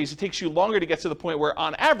properties. It takes you longer to get to the point where,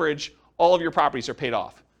 on average, all of your properties are paid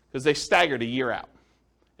off because they staggered a year out.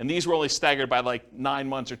 And these were only staggered by like 9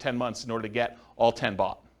 months or 10 months in order to get all 10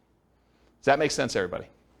 bought. Does that make sense, everybody?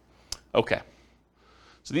 Okay.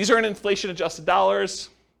 So these are in inflation-adjusted dollars.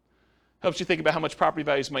 Helps you think about how much property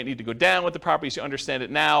values might need to go down with the properties. You understand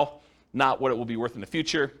it now, not what it will be worth in the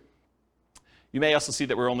future. You may also see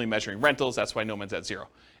that we're only measuring rentals. That's why nomad's at 0.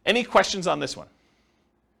 Any questions on this one?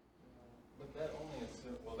 But that only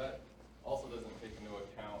assumes, well, that also doesn't take into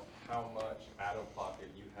account how much out of pocket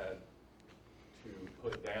you had to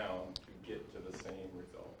put down to get to the same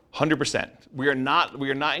result. 100%. We are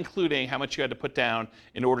not including how much you had to put down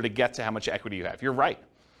in order to get to how much equity you have. You're right.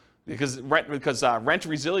 Because rent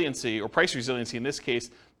resiliency, or price resiliency in this case,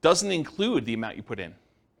 doesn't include the amount you put in.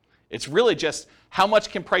 It's really just how much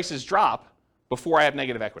can prices drop before I have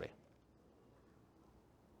negative equity.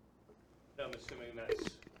 I'm assuming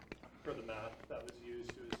that's, for the math that was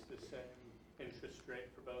used, it was the same interest rate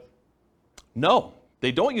for both? No,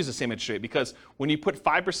 they don't use the same interest rate, because when you put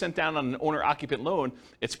 5% down on an owner-occupant loan,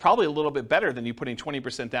 it's probably a little bit better than you putting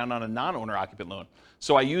 20% down on a non-owner-occupant loan.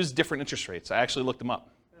 So I use different interest rates. I actually looked them up.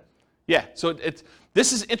 Yeah, so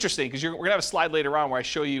this is interesting, because we're going to have a slide later on where I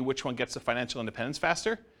show you which one gets to financial independence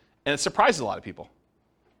faster, and it surprises a lot of people.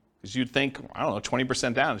 Because you'd think, I don't know,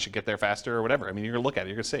 20% down, it should get there faster or whatever. I mean, you're going to look at it,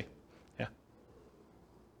 you're going to see. Yeah.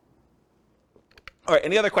 All right,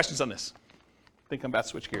 any other questions on this? I think I'm about to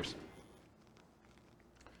switch gears.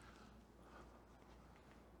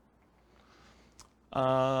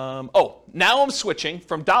 Now I'm switching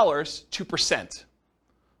from dollars to percent.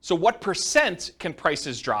 So what percent can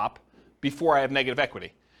prices drop before I have negative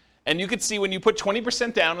equity? And you can see when you put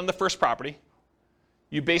 20% down on the first property,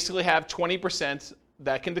 you basically have 20%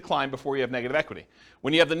 that can decline before you have negative equity.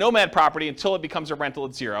 When you have the nomad property, until it becomes a rental,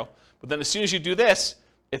 it's 0. But then as soon as you do this,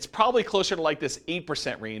 it's probably closer to like this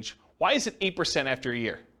 8% range. Why is it 8% after a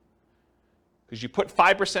year? Because you put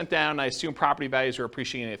 5% down, I assume property values are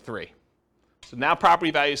appreciating at 3. So now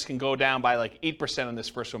property values can go down by like 8% on this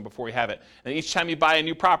first one before you have it. And each time you buy a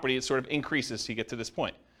new property, it sort of increases to get to this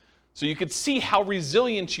point. So you can see how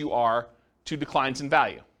resilient you are to declines in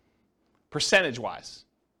value, percentage-wise.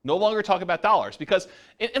 No longer talk about dollars, because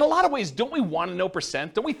in a lot of ways, don't we want to know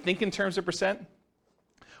percent? Don't we think in terms of percent?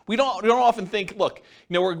 We don't often think, look,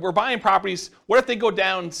 we're buying properties. What if they go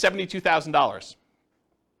down $72,000?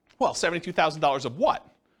 Well, $72,000 of what?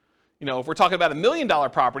 If we're talking about $1 million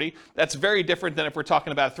property, that's very different than if we're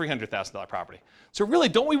talking about a $300,000 property. So really,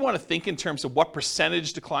 don't we want to think in terms of what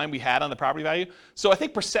percentage decline we had on the property value? So I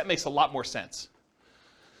think percent makes a lot more sense.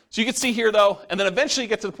 So you can see here, though, and then eventually you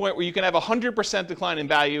get to the point where you can have 100% decline in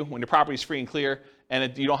value when your property is free and clear,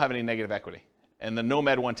 and you don't have any negative equity. And the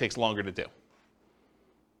nomad one takes longer to do.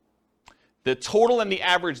 The total and the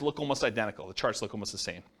average look almost identical. The charts look almost the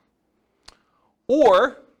same.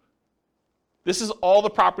 Or, this is all the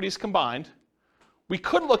properties combined. We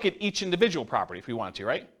could look at each individual property if we wanted to,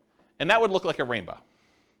 right? And that would look like a rainbow.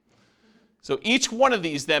 So each one of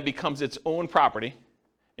these then becomes its own property.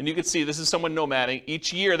 And you can see this is someone nomading.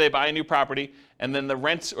 Each year they buy a new property, and then the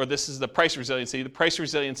rent, or this is the price resiliency. The price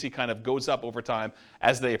resiliency kind of goes up over time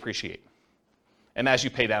as they appreciate and as you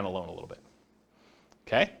pay down a loan a little bit.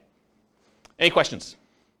 Okay? Any questions? Is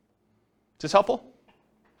this helpful?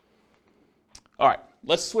 All right,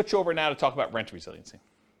 let's switch over now to talk about rent resiliency.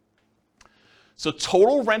 So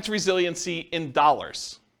total rent resiliency in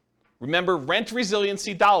dollars. Remember, rent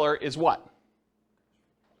resiliency dollar is what?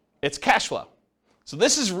 It's cash flow. So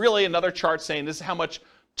this is really another chart saying this is how much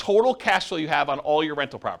total cash flow you have on all your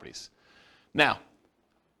rental properties. Now,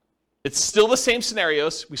 it's still the same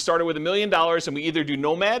scenarios. We started with $1 million, and we either do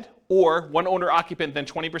nomad or one owner occupant, then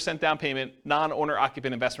 20% down payment, non-owner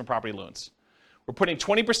occupant investment property loans. We're putting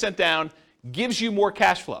 20% down, gives you more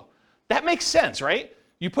cash flow. That makes sense, right?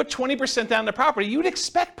 You put 20% down the property, you'd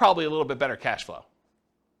expect probably a little bit better cash flow.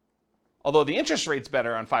 Although the interest rate's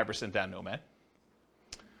better on 5% down nomad.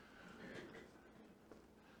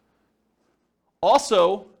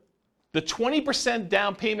 Also, the 20%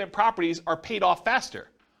 down payment properties are paid off faster.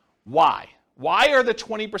 Why? Why are the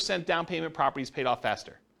 20% down payment properties paid off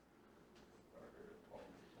faster?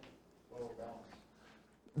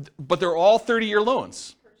 But they're all 30-year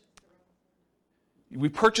loans. We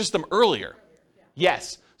purchased them earlier.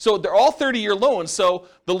 Yes. So they're all 30-year loans, so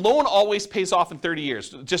the loan always pays off in 30 years.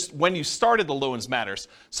 Just when you started the loans matters.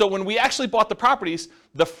 So when we actually bought the properties,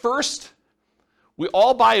 we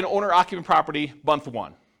all buy an owner-occupant property month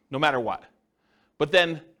 1, no matter what. But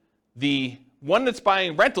then the one that's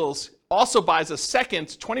buying rentals also buys a second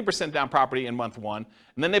 20% down property in month 1,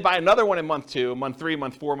 and then they buy another one in month 2, month 3,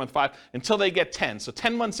 month 4, month 5, until they get 10. So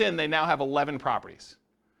 10 months in, they now have 11 properties.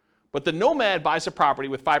 But the nomad buys a property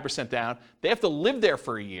with 5% down. They have to live there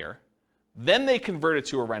for a year. Then they convert it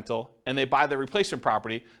to a rental, and they buy the replacement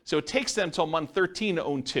property. So it takes them until month 13 to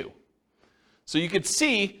own 2. So you could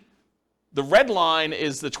see the red line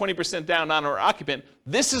is the 20% down non-owner occupant.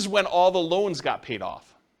 This is when all the loans got paid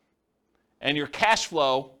off. And your cash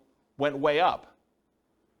flow went way up.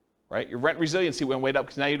 Right? Your rent resiliency went way up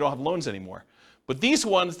because now you don't have loans anymore. But these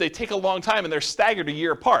ones, they take a long time, and they're staggered a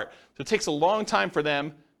year apart. So it takes a long time for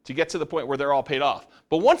them to get to the point where they're all paid off.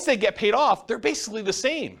 But once they get paid off, they're basically the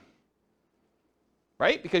same.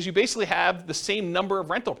 right? Because you basically have the same number of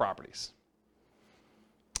rental properties.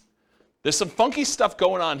 There's some funky stuff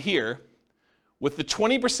going on here. With the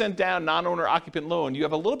 20% down non-owner occupant loan, you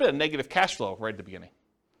have a little bit of negative cash flow right at the beginning.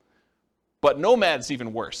 But Nomad's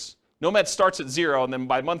even worse. Nomad starts at 0, and then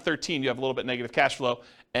by month 13, you have a little bit negative cash flow,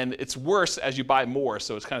 and it's worse as you buy more,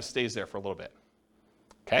 so it kind of stays there for a little bit.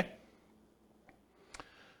 Okay?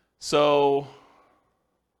 So,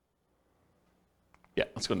 yeah,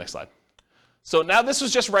 let's go to the next slide. So now this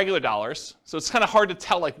was just regular dollars, so it's kind of hard to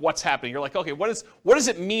tell like what's happening. You're like, okay, what does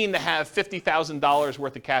it mean to have $50,000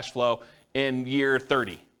 worth of cash flow in year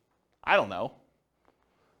 30? I don't know.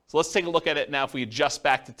 So let's take a look at it now if we adjust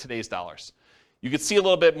back to today's dollars. You can see a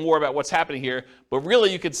little bit more about what's happening here, but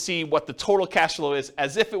really you can see what the total cash flow is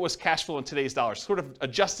as if it was cash flow in today's dollars, sort of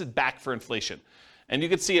adjusted back for inflation. And you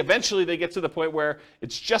can see eventually they get to the point where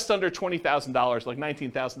it's just under $20,000, like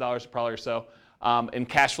 $19,000 probably or so, in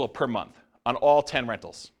cash flow per month on all 10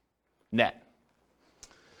 rentals, net.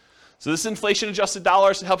 So this is inflation adjusted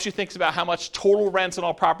dollars. It helps you think about how much total rents on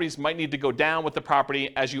all properties might need to go down with the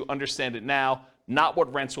property as you understand it now, not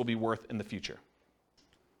what rents will be worth in the future.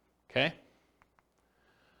 Okay?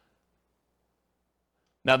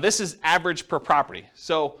 Now this is average per property.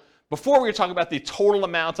 So before we were talking about the total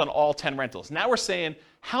amount on all 10 rentals. Now we're saying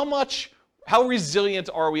how resilient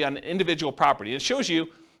are we on an individual property? It shows you,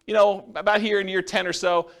 about here in year 10 or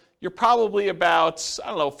so, you're probably about,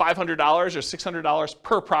 $500 or $600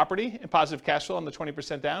 per property in positive cash flow on the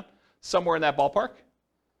 20% down, somewhere in that ballpark.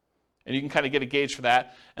 And you can kind of get a gauge for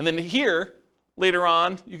that. And then here, later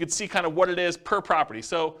on, you can see kind of what it is per property.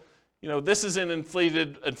 So, this is in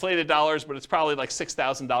inflated dollars, but it's probably like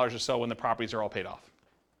 $6,000 or so when the properties are all paid off.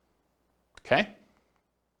 Okay?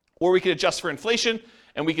 Or we could adjust for inflation,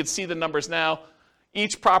 and we could see the numbers now.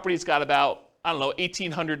 Each property's got about,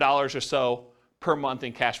 $1,800 or so per month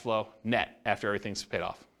in cash flow net after everything's paid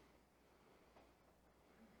off.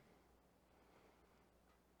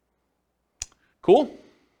 Cool?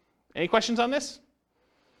 Any questions on this?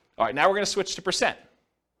 All right, now we're going to switch to percent.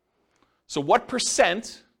 So what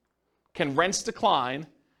percent can rents decline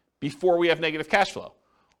before we have negative cash flow?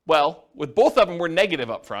 Well, with both of them, we're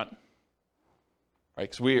negative up front, right?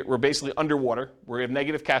 Because we're basically underwater. We have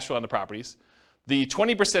negative cash flow on the properties. The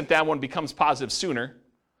 20% down one becomes positive sooner.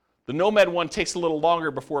 The Nomad one takes a little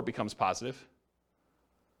longer before it becomes positive.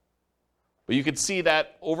 But you can see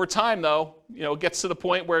that over time, though, it gets to the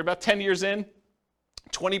point where about 10 years in,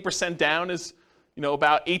 20% down is,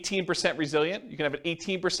 about 18% resilient. You can have an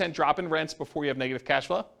 18% drop in rents before you have negative cash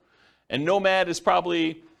flow. And Nomad is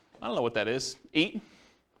probably, I don't know what that is, 8,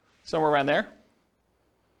 somewhere around there.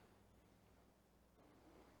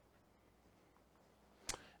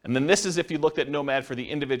 And then this is if you looked at Nomad for the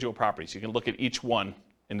individual properties. You can look at each one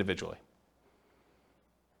individually.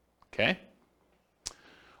 Okay?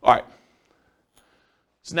 All right.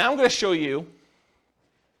 So now I'm going to show you,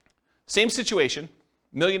 same situation,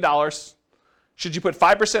 $1 million. Should you put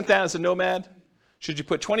 5% down as a Nomad? Should you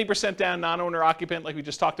put 20% down non-owner occupant like we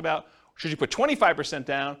just talked about? Should you put 25%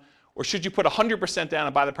 down? Or should you put 100% down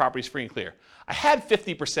and buy the properties free and clear? I had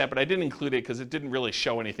 50%, but I didn't include it because it didn't really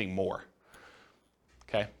show anything more.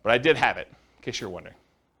 Okay? But I did have it, in case you're wondering.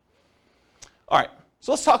 All right.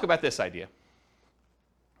 So let's talk about this idea.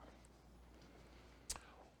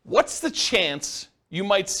 What's the chance you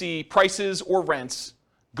might see prices or rents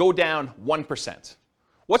go down 1%?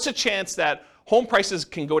 What's the chance that home prices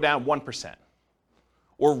can go down 1%?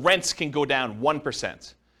 Or rents can go down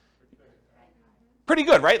 1%? Pretty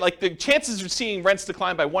good, right? Like the chances of seeing rents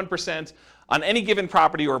decline by 1% on any given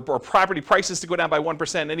property or property prices to go down by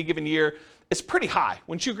 1% in any given year is pretty high.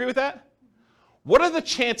 Wouldn't you agree with that? What are the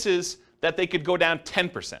chances that they could go down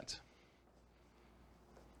 10%?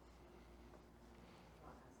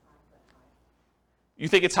 You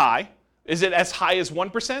think it's high? Is it as high as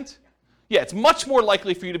 1%? Yeah, it's much more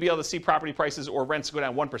likely for you to be able to see property prices or rents go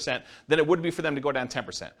down 1% than it would be for them to go down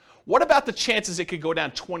 10%. What about the chances it could go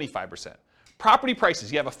down 25%? Property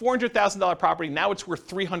prices, you have a $400,000 property, now it's worth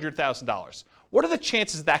 $300,000. What are the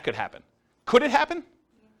chances that could happen? Could it happen?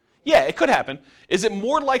 Yeah, it could happen. Is it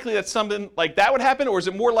more likely that something like that would happen, or is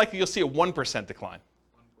it more likely you'll see a 1% decline?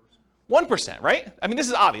 1%, right? I mean, this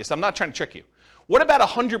is obvious. I'm not trying to trick you. What about a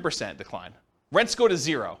 100% decline? Rents go to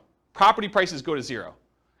 0. Property prices go to 0.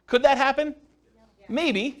 Could that happen?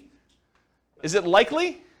 Maybe. Is it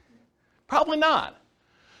likely? Probably not.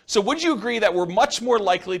 So would you agree that we're much more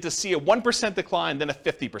likely to see a 1% decline than a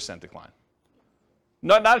 50% decline?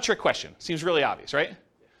 Not a trick question. Seems really obvious, right?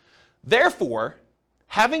 Therefore,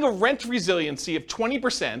 having a rent resiliency of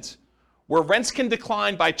 20%, where rents can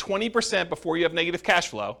decline by 20% before you have negative cash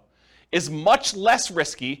flow, is much less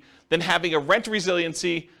risky than having a rent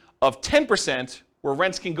resiliency of 10%, where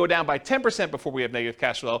rents can go down by 10% before we have negative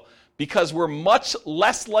cash flow, because we're much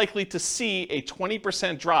less likely to see a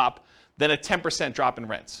 20% drop than a 10% drop in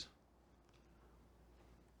rents.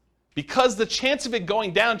 Because the chance of it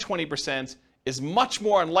going down 20% is much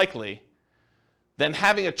more unlikely than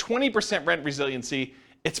having a 20% rent resiliency,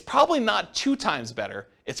 it's probably not 2 times better.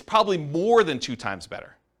 It's probably more than 2 times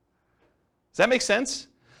better. Does that make sense?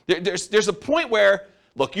 There's a point where,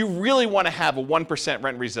 look, you really want to have a 1%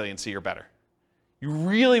 rent resiliency or better. You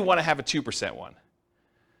really want to have a 2% one.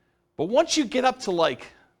 But once you get up to like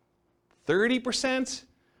 30%,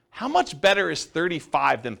 how much better is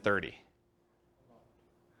 35 than 30?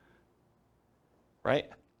 Right?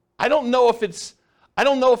 I don't know if it's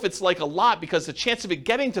like a lot, because the chance of it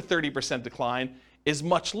getting to 30% decline is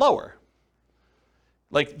much lower.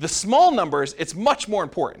 Like the small numbers, it's much more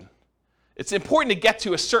important. It's important to get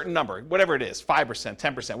to a certain number, whatever it is, 5%,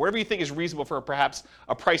 10%, whatever you think is reasonable for perhaps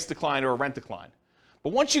a price decline or a rent decline.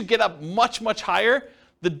 But once you get up much, much higher,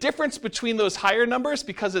 the difference between those higher numbers,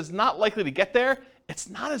 because it's not likely to get there, it's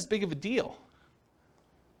not as big of a deal.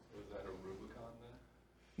 So is that a Rubicon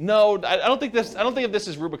then? No, I don't think of this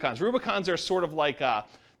as Rubicons. Rubicons are sort of like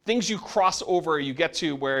things you cross over, you get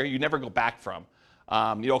to where you never go back from.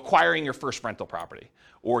 Acquiring your first rental property,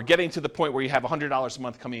 or getting to the point where you have $100 a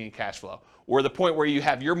month coming in cash flow, or the point where you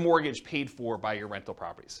have your mortgage paid for by your rental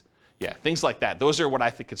properties. Yeah, things like that. Those are what I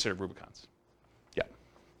think considered Rubicons. Yeah.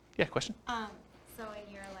 Yeah, question? So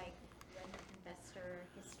in your rent investor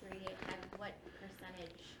history, what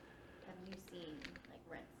percentage have you seen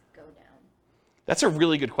rents go down? That's a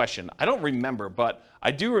really good question. I don't remember, but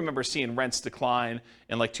I do remember seeing rents decline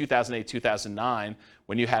in 2008, 2009,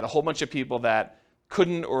 when you had a whole bunch of people that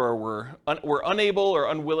couldn't or were unable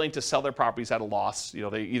or unwilling to sell their properties at a loss.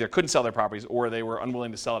 They either couldn't sell their properties or they were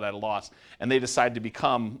unwilling to sell it at a loss, and they decided to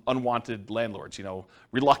become unwanted landlords,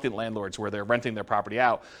 reluctant landlords where they're renting their property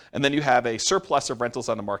out. And then you have a surplus of rentals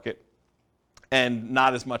on the market and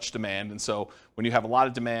not as much demand. And so when you have a lot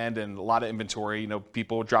of demand and a lot of inventory,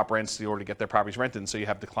 people drop rents in order to get their properties rented, and so you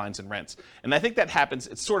have declines in rents. And I think that happens,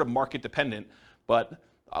 it's sort of market dependent, but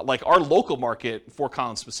like our local market, Fort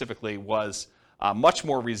Collins specifically, was much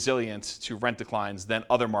more resilient to rent declines than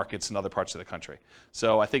other markets in other parts of the country.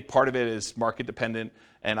 So I think part of it is market dependent,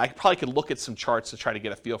 and I probably could look at some charts to try to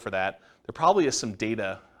get a feel for that. There probably is some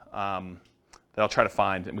data that I'll try to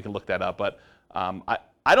find, and we can look that up. But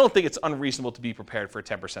I don't think it's unreasonable to be prepared for a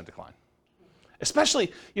 10% decline.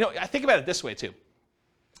 Especially, I think about it this way too.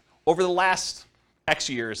 Over the last X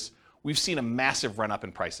years, we've seen a massive run up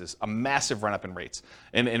in prices, a massive run up in rates,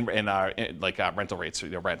 in rental rates,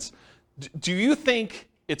 rents. Do you think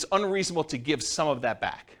it's unreasonable to give some of that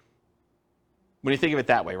back? When you think of it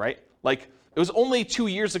that way, right? Like, it was only 2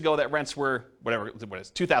 years ago that rents were,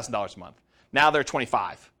 $2,000 a month. Now they're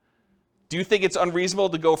 $25,000. Do you think it's unreasonable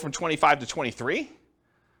to go from $25,000 to $23,000?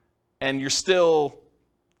 And you're still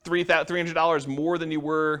 $300 more than you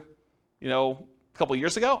were, a couple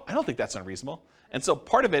years ago? I don't think that's unreasonable. And so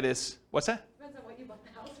part of it is, what's that? Depends on what you bought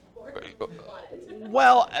the house for.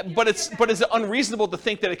 Well, but is it unreasonable to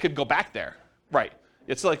think that it could go back there? Right.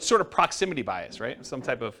 It's like sort of proximity bias, right? Some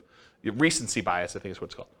type of recency bias, I think is what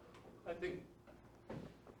it's called. I think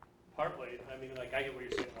partly, I get what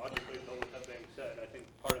you're saying logically, but with that being said, I think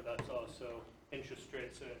part of that's also interest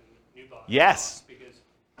rates and new bond Yes. costs, because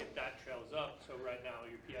if that trails up, so right now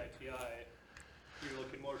your PITI, you're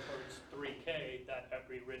looking more towards $3K that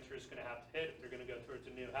every renter is going to have to hit if they're going to go towards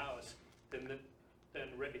a new house, then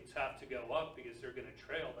rates have to go up because they're going to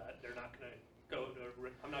trail that. They're not going to go to,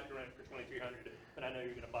 I'm not going to rent it for $2,300, but I know you're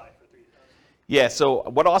going to buy it for $3,000. Yeah, so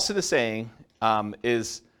what Austin is saying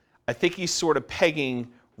is I think he's sort of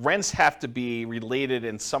pegging rents have to be related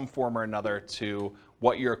in some form or another to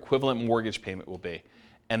what your equivalent mortgage payment will be.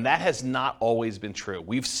 And that has not always been true.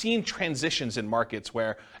 We've seen transitions in markets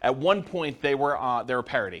where at one point they were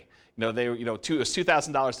parity. It was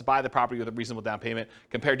 $2,000 to buy the property with a reasonable down payment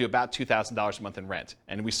compared to about $2,000 a month in rent.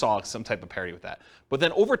 And we saw some type of parity with that. But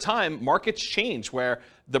then over time, markets changed where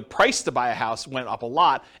the price to buy a house went up a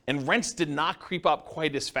lot and rents did not creep up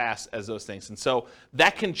quite as fast as those things. And so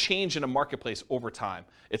that can change in a marketplace over time.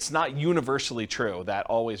 It's not universally true that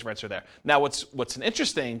always rents are there. Now, what's an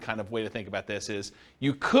interesting kind of way to think about this is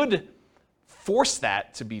you could force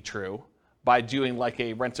that to be true by doing like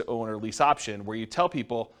a rent-to-own or lease option where you tell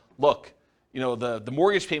people, look, the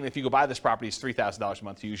mortgage payment if you go buy this property is $3,000 a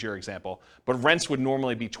month, to use your example, but rents would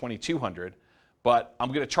normally be $2,200. But I'm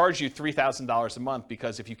going to charge you $3,000 a month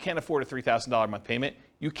because if you can't afford a $3,000 a month payment,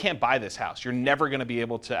 you can't buy this house. You're never going to be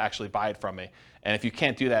able to actually buy it from me. And if you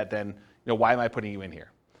can't do that, then why am I putting you in here?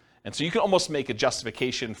 And so you can almost make a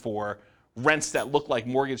justification for rents that look like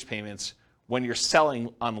mortgage payments when you're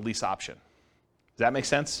selling on the lease option. Does that make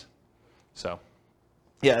sense? So,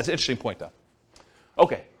 yeah, that's an interesting point, though.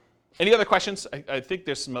 Okay. Any other questions? I think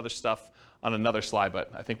there's some other stuff on another slide,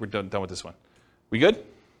 but I think we're done with this one. We good?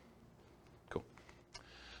 Cool.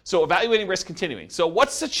 So evaluating risk continuing. So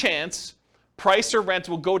what's the chance price or rent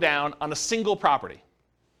will go down on a single property?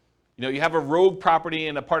 You know, you have a rogue property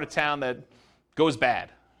in a part of town that goes bad,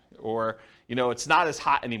 or, you know, it's not as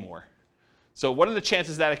hot anymore. So what are the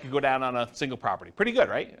chances that it could go down on a single property? Pretty good,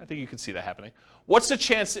 right? I think you can see that happening. What's the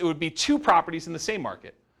chance it would be two properties in the same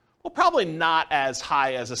market? Well, probably not as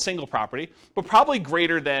high as a single property, but probably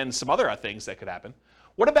greater than some other things that could happen.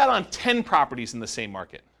 What about on 10 properties in the same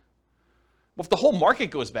market? Well, if the whole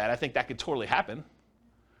market goes bad, I think that could totally happen,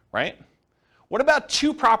 right? What about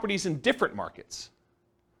two properties in different markets?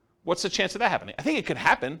 What's the chance of that happening? I think it could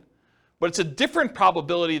happen, but it's a different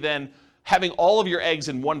probability than having all of your eggs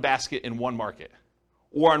in one basket in one market,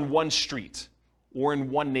 or on one street, or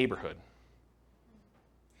in one neighborhood.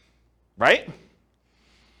 Right?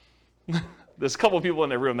 There's a couple of people in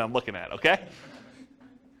the room that I'm looking at, okay?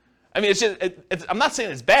 I mean, I'm not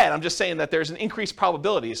saying it's bad, I'm just saying that there's an increased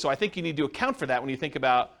probability, so I think you need to account for that when you think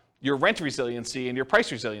about your rent resiliency and your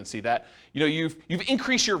price resiliency, that, you know, you've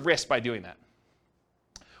increased your risk by doing that.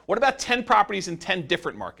 What about 10 properties in 10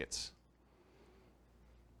 different markets?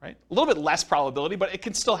 Right? A little bit less probability, but it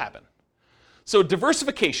can still happen. So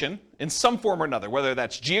diversification in some form or another, whether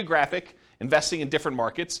that's geographic, investing in different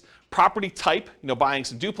markets, property type, you know, buying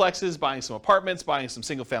some duplexes, buying some apartments, buying some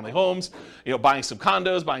single-family homes, you know, buying some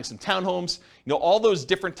condos, buying some townhomes, you know, all those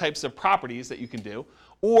different types of properties that you can do,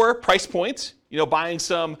 or price points, you know, buying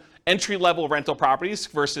some entry-level rental properties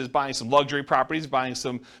versus buying some luxury properties, buying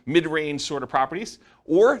some mid-range sort of properties,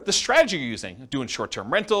 or the strategy you're using. I'm doing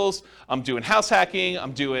short-term rentals, I'm doing house hacking,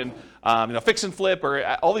 I'm doing fix and flip, or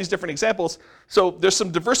all these different examples. So there's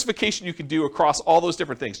some diversification you can do across all those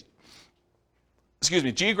different things. Excuse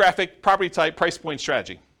me, geographic, property type, price point,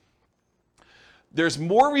 strategy. There's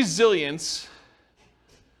more resilience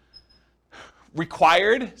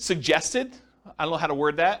required, suggested, I don't know how to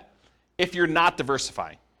word that, if you're not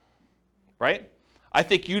diversifying, right? I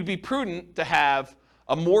think you'd be prudent to have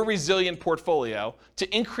a more resilient portfolio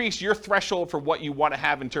to increase your threshold for what you want to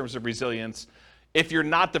have in terms of resilience if you're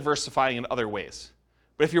not diversifying in other ways.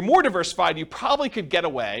 But if you're more diversified, you probably could get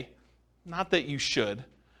away, not that you should,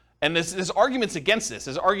 and there's arguments against this.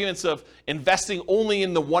 There's arguments of investing only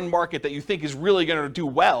in the one market that you think is really going to do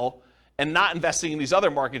well and not investing in these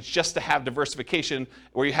other markets just to have diversification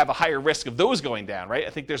where you have a higher risk of those going down, right?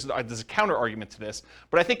 I think there's a counter argument to this.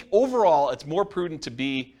 But I think overall it's more prudent to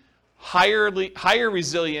be higher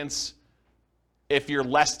resilience if you're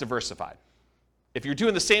less diversified. If you're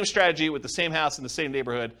doing the same strategy with the same house in the same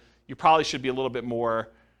neighborhood, you probably should be a little bit more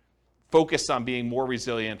focused on being more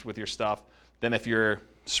resilient with your stuff than if you're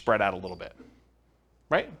spread out a little bit,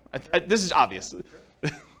 right? This is obvious.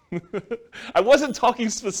 I wasn't talking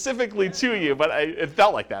specifically to you, but it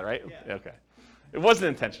felt like that, right? Yeah. Okay. It wasn't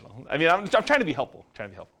intentional. I mean, I'm trying to be helpful.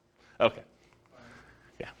 Okay.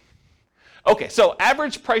 Yeah. Okay, so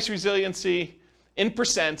average price resiliency in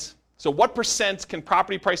percent. So what percent can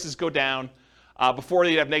property prices go down before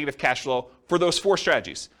you'd have negative cash flow for those four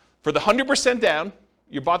strategies? For the 100% down,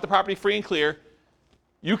 you bought the property free and clear,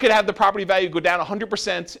 you could have the property value go down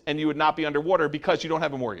 100% and you would not be underwater because you don't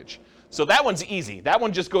have a mortgage. So that one's easy. That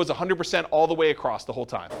one just goes 100% all the way across the whole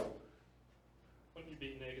time. Wouldn't you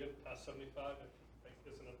be negative past 75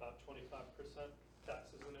 if isn't about 25%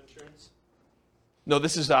 taxes and insurance? No,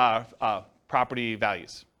 this is property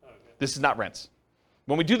values. Okay. This is not rents.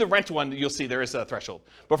 When we do the rent one, you'll see there is a threshold.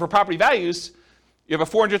 But for property values, you have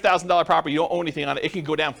a $400,000 property, you don't own anything on it, it can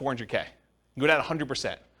go down 400K. It can go down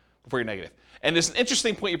 100% before you're negative. And there's an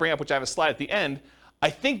interesting point you bring up, which I have a slide at the end.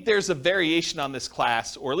 I think there's a variation on this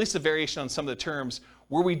class, or at least a variation on some of the terms,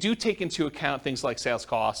 where we do take into account things like sales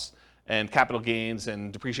costs and capital gains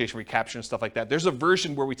and depreciation recapture and stuff like that. There's a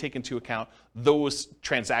version where we take into account those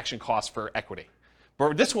transaction costs for equity.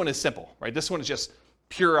 But this one is simple, right? This one is just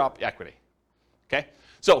pure up equity, okay?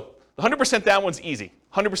 So the 100% down one's easy.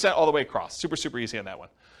 100% all the way across. Super, super easy on that one.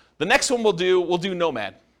 The next one we'll do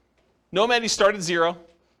Nomad. Nomad, you start at 0.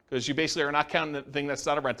 Because you basically are not counting the thing that's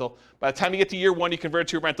not a rental. By the time you get to year 1, you convert it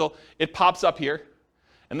to a rental. It pops up here.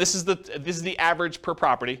 And this is the average per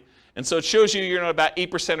property. And so it shows you you're at about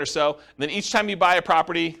 8% or so. And then each time you buy a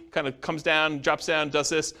property, kind of comes down, drops down, does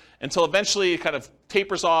this, until eventually it kind of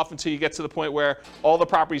tapers off until you get to the point where all the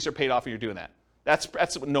properties are paid off and you're doing that. That's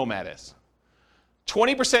what Nomad is.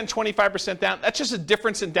 20%, 25% down, that's just a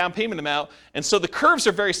difference in down payment amount. And so the curves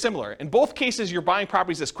are very similar. In both cases, you're buying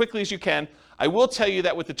properties as quickly as you can. I will tell you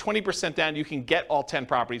that with the 20% down, you can get all 10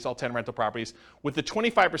 properties, all 10 rental properties. With the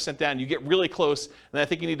 25% down, you get really close, and I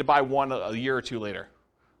think you need to buy one a year or two later.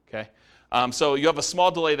 Okay? So you have a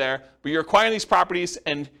small delay there, but you're acquiring these properties,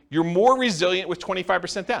 and you're more resilient with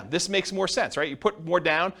 25% down. This makes more sense, right? You put more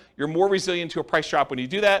down, you're more resilient to a price drop when you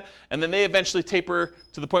do that, and then they eventually taper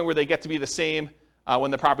to the point where they get to be the same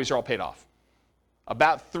when the properties are all paid off.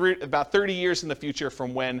 About 30 years in the future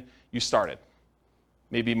from when you started.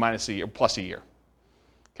 Maybe minus a year, plus a year.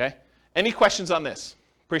 Okay? Any questions on this?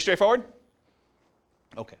 Pretty straightforward?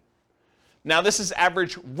 Okay. Now this is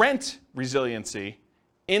average rent resiliency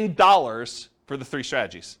in dollars for the three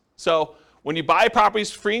strategies. So when you buy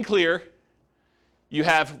properties free and clear, you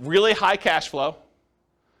have really high cash flow,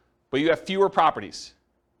 but you have fewer properties.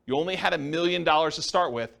 You only had $1 million to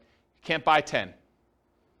start with. You can't buy 10. You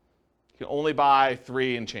can only buy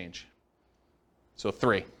 3 and change. So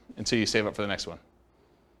 3 until you save up for the next one.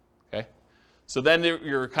 Okay? So then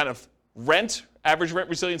your kind of average rent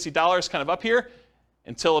resiliency dollars kind of up here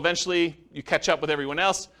until eventually you catch up with everyone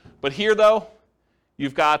else. But here though,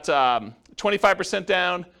 you've got 25%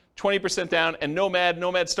 down, 20% down, and Nomad.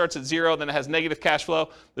 Nomad starts at 0, then it has negative cash flow.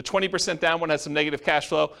 The 20% down one has some negative cash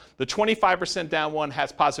flow. The 25% down one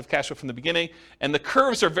has positive cash flow from the beginning. And the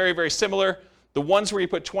curves are very, very similar. The ones where you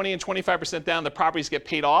put 20 and 25% down, the properties get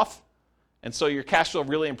paid off. And so your cash flow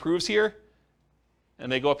really improves here.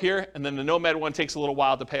 And they go up here. And then the Nomad one takes a little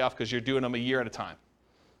while to pay off because you're doing them a year at a time.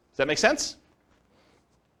 Does that make sense?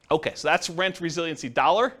 Okay, so that's rent resiliency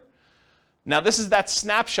dollar. Now this is that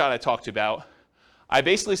snapshot I talked about. I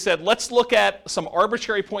basically said, let's look at some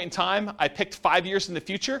arbitrary point in time. I picked 5 years in the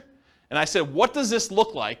future. And I said, what does this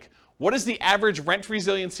look like? What is the average rent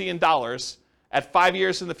resiliency in dollars at 5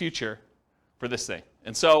 years in the future for this thing?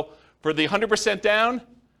 And so for the 100% down,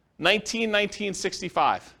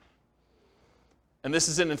 1965. And this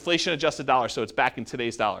is in inflation adjusted dollars, so it's back in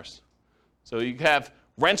today's dollars. So you have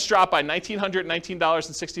rents drop by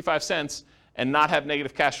 $1,919.65 and not have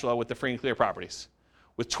negative cash flow with the free and clear properties.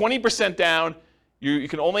 With 20% down, you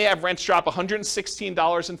can only have rents drop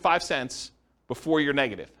 $116.05 before you're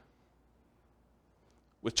negative.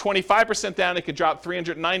 With 25% down, it could drop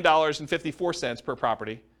 $309.54 per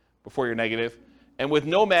property before you're negative. And with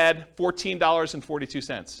Nomad,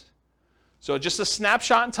 $14.42. So just a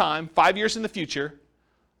snapshot in time, 5 years in the future,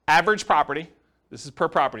 average property, this is per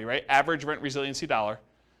property, right? Average rent resiliency dollar.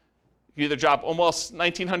 You either drop almost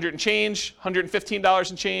 $1,900 and change, $115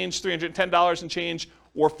 and change, $310 and change,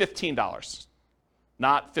 or $15.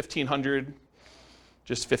 Not $1,500,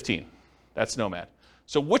 just 15. That's Nomad.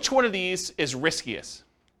 So which one of these is riskiest?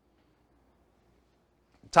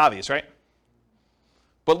 It's obvious, right?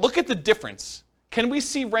 But look at the difference. Can we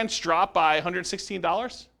see rents drop by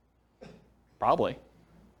 $116? Probably.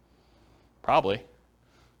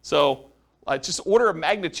 So just order of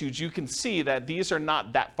magnitude, you can see that these are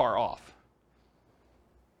not that far off.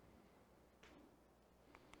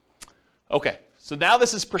 Okay, so now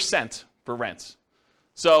this is percent for rents.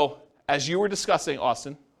 So as you were discussing,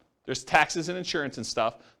 Austin, there's taxes and insurance and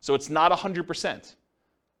stuff, so it's not 100%.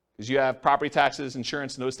 Because you have property taxes,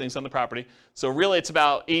 insurance, and those things on the property. So really it's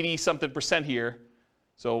about 80-something% here.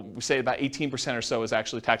 So we say about 18% or so is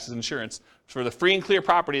actually taxes and insurance. For the free and clear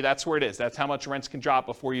property, that's where it is. That's how much rents can drop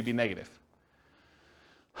before you be negative.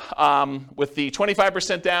 With the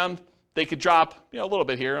 25% down, they could drop a little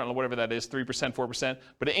bit here, I don't know, whatever that is, 3%, 4%,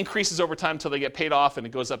 but it increases over time until they get paid off and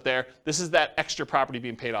it goes up there. This is that extra property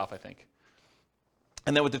being paid off, I think.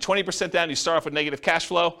 And then with the 20% down, you start off with negative cash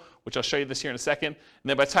flow, which I'll show you this here in a second. And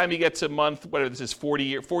then by the time you get to month, whatever this is, 4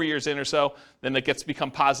 years in or so, then it gets to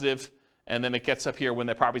become positive. And then it gets up here when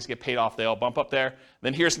the properties get paid off, they all bump up there. And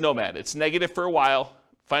then here's Nomad. It's negative for a while,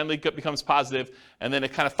 finally becomes positive, and then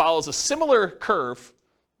it kind of follows a similar curve,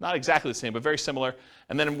 not exactly the same, but very similar.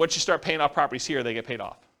 And then once you start paying off properties here, they get paid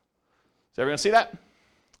off. Does everyone see that?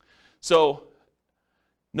 So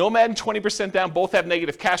Nomad and 20% down both have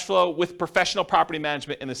negative cash flow with professional property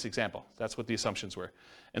management in this example. That's what the assumptions were.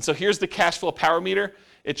 And so here's the cash flow power meter.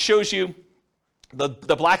 It shows you, the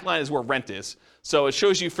black line is where rent is. So it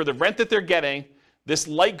shows you for the rent that they're getting, this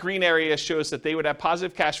light green area shows that they would have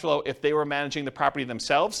positive cash flow if they were managing the property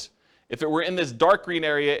themselves. If it were in this dark green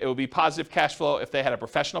area, it would be positive cash flow if they had a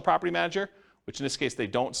professional property manager, which in this case they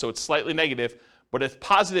don't, so it's slightly negative, but it's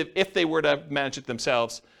positive if they were to manage it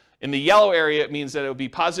themselves. In the yellow area, it means that it would be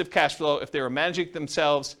positive cash flow if they were managing it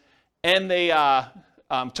themselves and they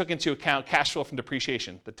took into account cash flow from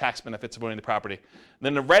depreciation, the tax benefits of owning the property. And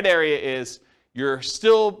then the red area is you're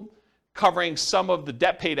still covering some of the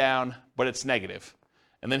debt pay down, but it's negative.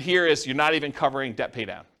 And then here is you're not even covering debt pay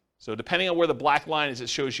down. So depending on where the black line is, it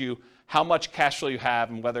shows you how much cash flow you have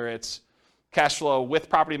and whether it's cash flow with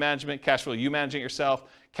property management, cash flow you managing yourself,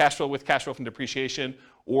 cash flow with cash flow from depreciation,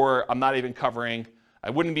 or I'm not even covering, I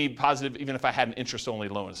wouldn't be positive even if I had an interest-only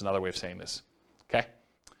loan is another way of saying this, okay?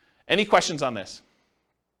 Any questions on this?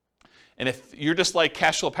 And if you're just like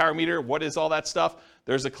cash flow power meter, what is all that stuff?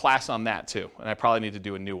 There's a class on that too, and I probably need to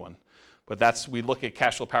do a new one. But we look at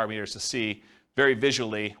cash flow power meters to see very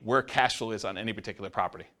visually where cash flow is on any particular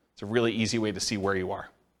property. It's a really easy way to see where you are.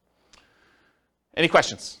 Any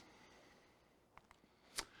questions?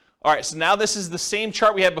 All right, so now this is the same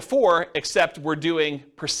chart we had before, except we're doing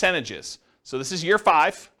percentages. So this is year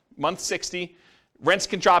 5, month 60. Rents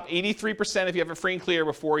can drop 83% if you have it free and clear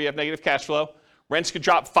before you have negative cash flow. Rents could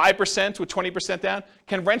drop 5% with 20% down.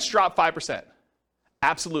 Can rents drop 5%?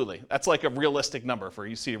 Absolutely. That's like a realistic number for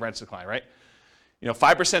you see rents decline, right?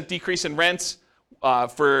 5% decrease in rents.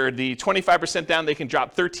 For the 25% down, they can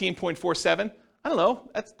drop 13.47. I don't know.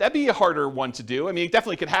 That'd be a harder one to do. I mean, it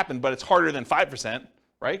definitely could happen, but it's harder than 5%,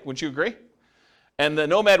 right? Wouldn't you agree? And the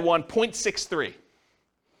Nomad one, 0.63.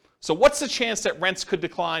 So what's the chance that rents could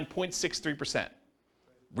decline 0.63%?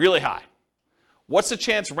 Really high. What's the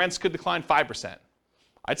chance rents could decline 5%?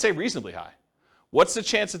 I'd say reasonably high. What's the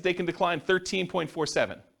chance that they can decline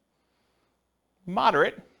 13.47?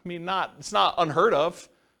 Moderate. I mean, it's not unheard of,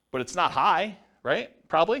 but it's not high, right?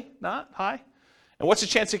 Probably not high. And what's the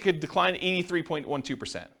chance it could decline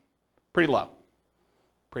 83.12%? Pretty low.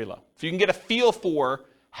 Pretty low. So you can get a feel for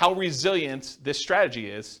how resilient this strategy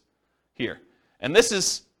is here. And this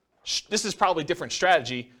is probably different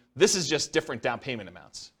strategy. This is just different down payment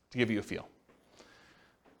amounts to give you a feel.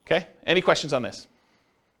 Okay? Any questions on this?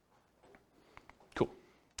 Cool.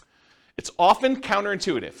 It's often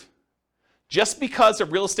counterintuitive. Just because a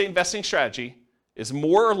real estate investing strategy is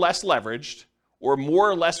more or less leveraged or more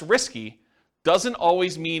or less risky doesn't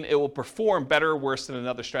always mean it will perform better or worse than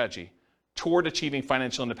another strategy toward achieving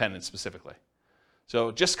financial independence specifically.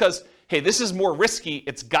 So just because, hey, this is more risky,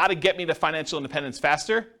 it's got to get me to financial independence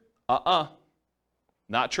faster?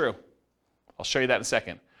 Not true. I'll show you that in a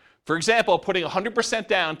second. For example, putting 100%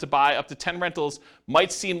 down to buy up to 10 rentals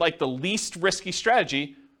might seem like the least risky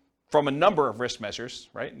strategy from a number of risk measures,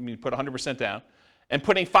 right? I mean, put 100% down. And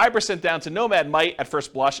putting 5% down to Nomad might, at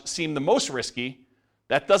first blush, seem the most risky.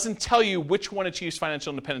 That doesn't tell you which one achieves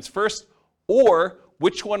financial independence first or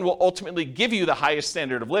which one will ultimately give you the highest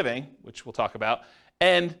standard of living, which we'll talk about.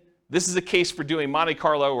 And this is a case for doing Monte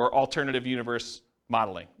Carlo or alternative universe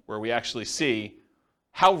modeling, where we actually see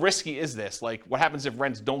how risky is this? Like, what happens if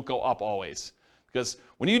rents don't go up always? Because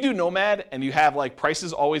when you do Nomad and you have like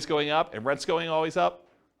prices always going up and rents going always up,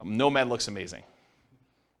 Nomad looks amazing,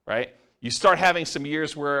 right? You start having some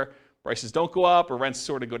years where prices don't go up or rents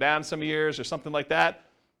sort of go down some years or something like that.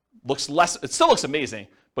 It still looks amazing,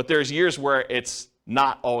 but there's years where it's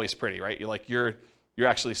not always pretty, right? You're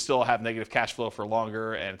actually still have negative cash flow for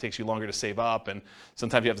longer and it takes you longer to save up and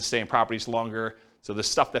sometimes you have to stay in properties longer. So there's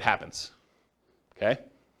stuff that happens, okay?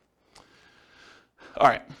 All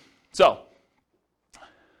right, so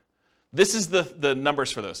this is the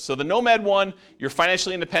numbers for those. So the Nomad one, you're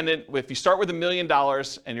financially independent. If you start with $1 million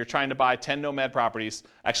and you're trying to buy 10 Nomad properties,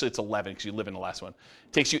 actually it's 11 because you live in the last one.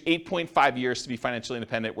 It takes you 8.5 years to be financially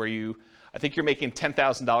independent where I think you're making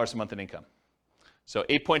 $10,000 a month in income. So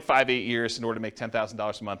 8.58 years in order to make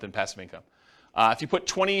 $10,000 a month in passive income. If you put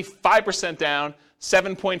 25% down,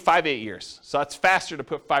 7.58 years. So that's faster to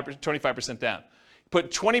put 25% down.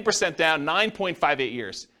 Put 20% down, 9.58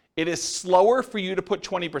 years. It is slower for you to put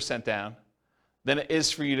 20% down than it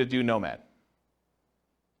is for you to do Nomad.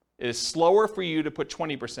 It is slower for you to put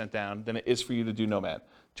 20% down than it is for you to do Nomad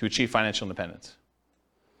to achieve financial independence.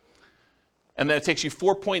 And then it takes you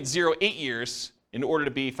 4.08 years in order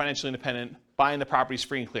to be financially independent, buying the properties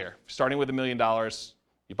free and clear. Starting with $1 million,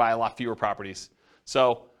 you buy a lot fewer properties.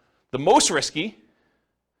 So the most risky,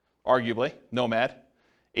 arguably, Nomad,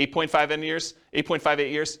 8.58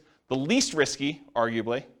 years. The least risky,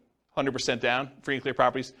 arguably, 100% down, free and clear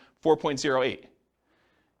properties, 4.08.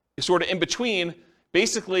 You're sort of in between.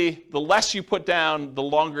 Basically, the less you put down, the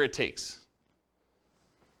longer it takes.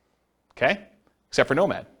 Okay? Except for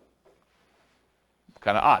Nomad.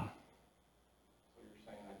 Kind of odd. So you're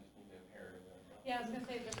saying I just need to inherit it? Yeah, I was going to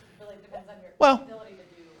say this really depends on your Well, ability to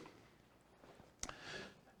do.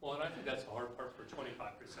 Well, and I think that's the hard part for 25%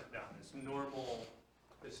 down. It's normal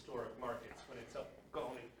historic markets when it's up,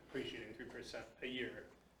 only appreciating 3% a year,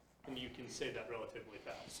 and you can say that relatively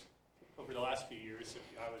fast. Over the last few years, if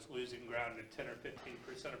I was losing ground at 10 or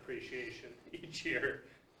 15% appreciation each year,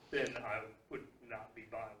 then I would not be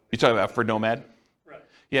buying. You're talking about for Nomad? Right.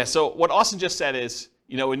 Yeah, so what Austin just said is,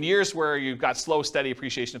 in years where you've got slow, steady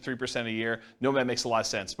appreciation of 3% a year, Nomad makes a lot of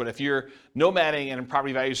sense. But if you're nomading and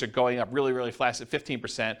property values are going up really, really fast at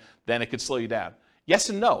 15%, then it could slow you down. Yes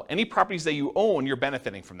and no. Any properties that you own, you're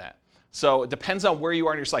benefiting from that. So it depends on where you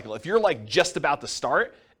are in your cycle. If you're like just about to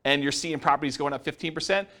start and you're seeing properties going up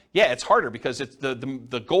 15%, yeah, it's harder because it's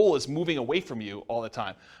the goal is moving away from you all the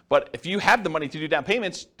time. But if you have the money to do down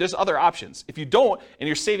payments, there's other options. If you don't and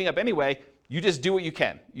you're saving up anyway, you just do what you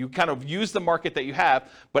can. You kind of use the market that you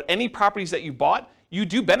have, but any properties that you bought, you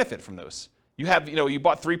do benefit from those. You have, you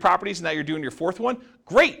bought 3 properties and now you're doing your 4th one.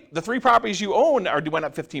 Great, the 3 properties you own went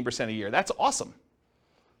up 15% a year. That's awesome.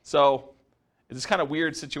 So it's kind of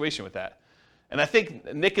weird situation with that. And I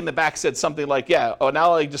think Nick in the back said something like,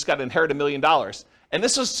 now I just got to inherit $1 million. And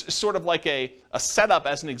this is sort of like a setup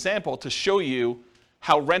as an example to show you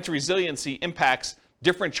how rent resiliency impacts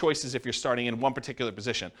different choices if you're starting in one particular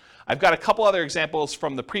position. I've got a couple other examples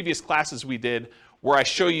from the previous classes we did where I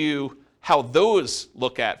show you how those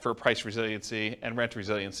look at for price resiliency and rent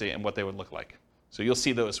resiliency and what they would look like. So you'll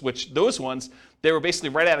see those, which those ones, they were basically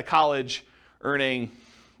right out of college earning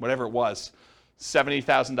whatever it was,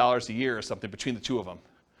 $70,000 a year or something between the two of them,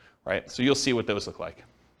 right? So you'll see what those look like.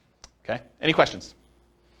 Okay, any questions?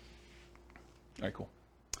 All right, cool.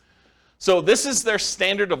 So this is their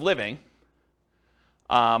standard of living.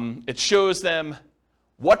 It shows them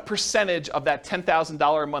what percentage of that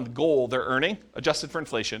 $10,000 a month goal they're earning, adjusted for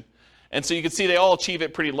inflation. And so you can see they all achieve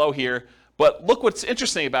it pretty low here. But look what's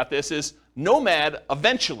interesting about this is Nomad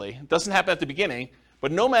eventually, it doesn't happen at the beginning,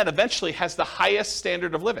 but Nomad eventually has the highest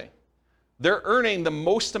standard of living. They're earning the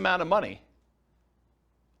most amount of money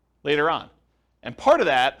later on. And part of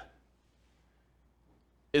that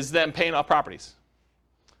is them paying off properties.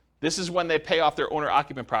 This is when they pay off their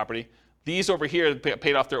owner-occupant property. These over here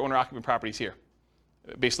paid off their owner-occupant properties here.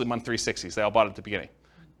 Basically month 360s. They all bought it at the beginning.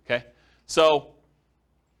 Okay? So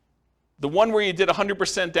the one where you did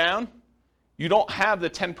 100% down, you don't have the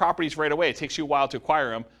 10 properties right away. It takes you a while to acquire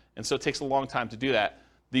them, and so it takes a long time to do that.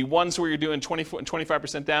 The ones where you're doing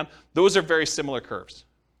 25% down, those are very similar curves.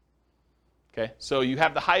 Okay? So you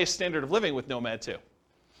have the highest standard of living with Nomad too,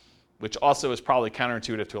 which also is probably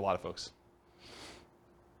counterintuitive to a lot of folks.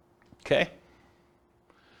 Okay?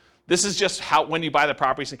 This is just how when you buy the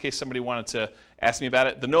properties in case somebody wanted to ask me about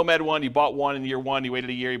it. The Nomad one, you bought one in year 1, you waited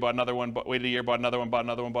a year, you bought another one, waited a year, bought another one, bought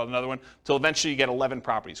another one, bought another one, until eventually you get 11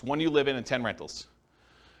 properties. 1 you live in and 10 rentals.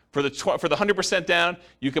 For the 100% down,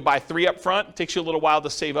 you could buy 3 up front. It takes you a little while to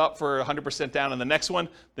save up for 100% down on the next one.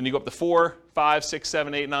 Then you go up to 4, 5, 6,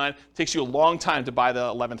 7, 8, 9. It takes you a long time to buy the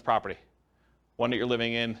 11th property, one that you're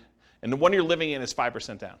living in. And the one you're living in is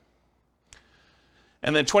 5% down.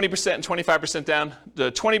 And then 20% and 25% down.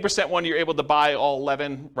 The 20% one, you're able to buy all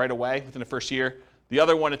 11 right away within the first year. The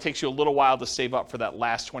other one, it takes you a little while to save up for that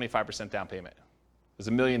last 25% down payment.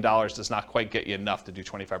 Because $1 million does not quite get you enough to do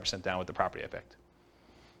 25% down with the property I picked.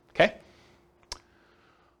 Okay?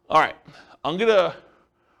 All right. I'm going to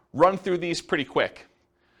run through these pretty quick.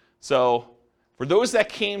 So for those that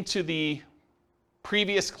came to the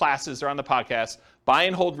previous classes or on the podcast, buy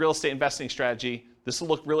and hold real estate investing strategy, this will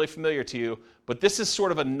look really familiar to you, but this is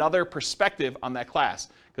sort of another perspective on that class.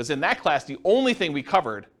 Because in that class, the only thing we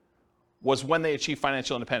covered was when they achieve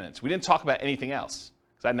financial independence. We didn't talk about anything else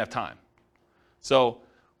because I didn't have time. So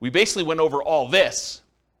we basically went over all this,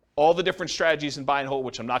 all the different strategies in buy and hold,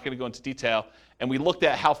 which I'm not going to go into detail, and we looked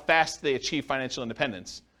at how fast they achieve financial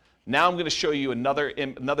independence. Now I'm going to show you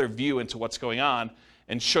another view into what's going on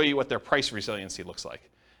and show you what their price resiliency looks like.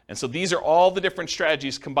 And so these are all the different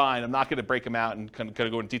strategies combined. I'm not going to break them out and kind of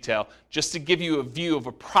go into detail, just to give you a view of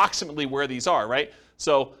approximately where these are, right?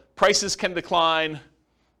 So prices can decline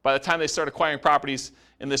by the time they start acquiring properties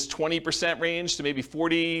in this 20% range to maybe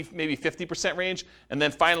 40, maybe 50% range. And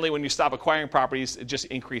then finally, when you stop acquiring properties, it just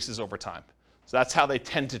increases over time. So that's how they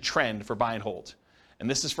tend to trend for buy and hold. And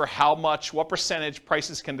this is for what percentage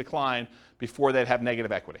prices can decline before they'd have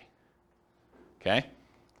negative equity. Okay?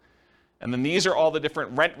 And then these are all the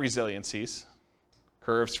different rent resiliencies,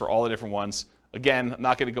 curves for all the different ones. Again, I'm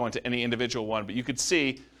not going to go into any individual one, but you could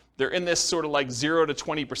see they're in this sort of like 0 to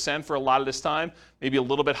 20% for a lot of this time, maybe a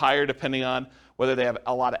little bit higher depending on whether they have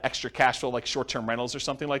a lot of extra cash flow like short-term rentals or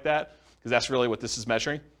something like that, because that's really what this is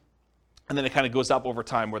measuring. And then it kind of goes up over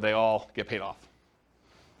time where they all get paid off.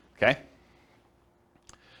 Okay?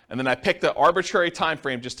 And then I picked an arbitrary time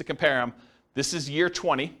frame just to compare them. This is year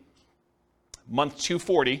 20, month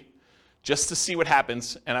 240. Just to see what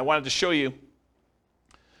happens. And I wanted to show you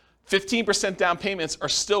 15% down payments are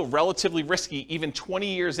still relatively risky even 20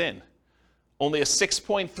 years in. Only a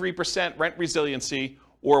 6.3% rent resiliency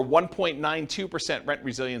or 1.92% rent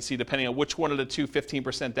resiliency, depending on which one of the two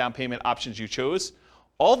 15% down payment options you chose.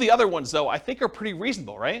 All the other ones, though, I think are pretty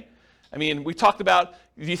reasonable, right? I mean, we talked about,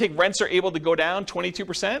 do you think rents are able to go down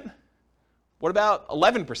 22%? What about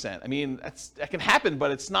 11%? I mean, that can happen,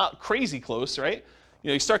 but it's not crazy close, right?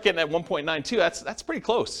 You start getting at 1.92, that's pretty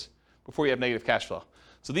close before you have negative cash flow.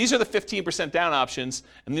 So these are the 15% down options,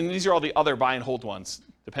 and then these are all the other buy and hold ones,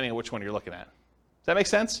 depending on which one you're looking at. Does that make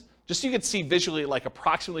sense? Just so you can see visually like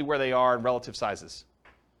approximately where they are in relative sizes.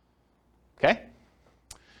 Okay?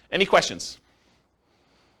 Any questions?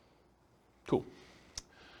 Cool.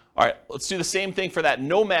 All right, let's do the same thing for that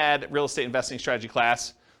Nomad real estate investing strategy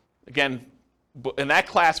class. Again, in that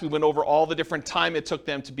class, we went over all the different time it took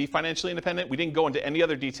them to be financially independent. We didn't go into any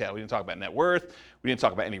other detail. We didn't talk about net worth. We didn't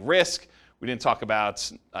talk about any risk. We didn't talk about,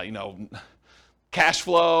 cash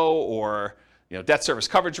flow or, debt service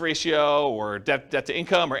coverage ratio or debt to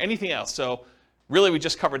income or anything else. So really, we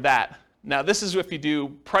just covered that. Now, this is if you do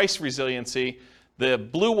price resiliency. The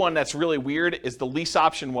blue one that's really weird is the lease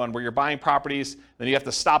option one where you're buying properties, then you have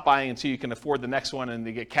to stop buying until you can afford the next one and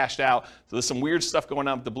they get cashed out. So there's some weird stuff going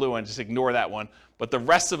on with the blue one, just ignore that one. But the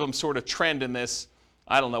rest of them sort of trend in this,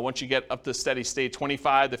 I don't know, once you get up to steady state,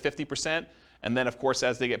 25 to 50%, and then of course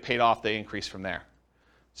as they get paid off, they increase from there.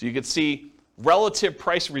 So you could see relative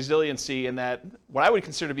price resiliency in that, what I would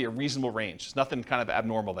consider to be a reasonable range. There's nothing kind of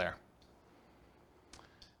abnormal there.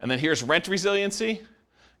 And then here's rent resiliency.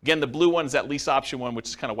 Again, the blue one is that lease option one, which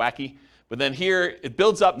is kind of wacky. But then here, it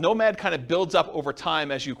builds up. Nomad kind of builds up over time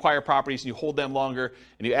as you acquire properties and you hold them longer,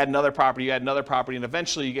 and you add another property, and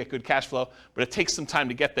eventually you get good cash flow. But it takes some time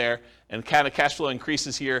to get there, and kind of cash flow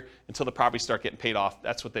increases here until the properties start getting paid off.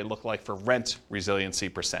 That's what they look like for rent resiliency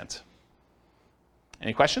percent.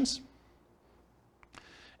 Any questions?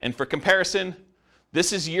 And for comparison,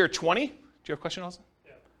 this is year 20. Do you have a question, Austin?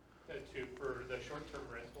 Yeah. For the short-term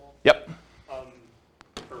rental. Yep.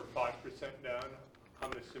 For 5% down,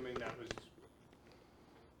 I'm assuming that was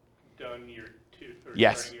done year 2. Or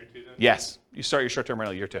yes. Starting year 2 then? Yes. You start your short-term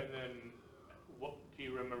rental year 2. And then, do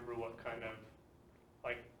you remember what kind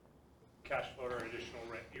of cash flow or additional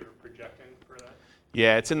rent you were projecting for that?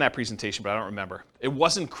 Yeah, it's in that presentation, but I don't remember. It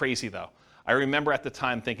wasn't crazy though. I remember at the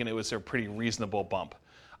time thinking it was a pretty reasonable bump.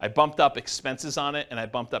 I bumped up expenses on it and I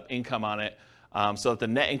bumped up income on it so that the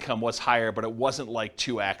net income was higher, but it wasn't like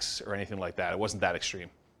 2x or anything like that. It wasn't that extreme.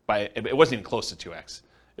 It wasn't even close to 2x.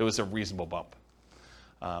 It was a reasonable bump.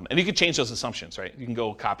 And you can change those assumptions, right? You can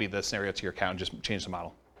go copy the scenario to your account and just change the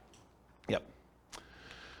model. Yep.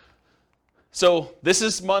 So this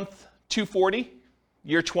is month 240,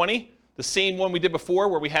 year 20. The same one we did before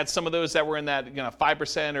where we had some of those that were in that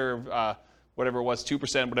 5% or whatever it was,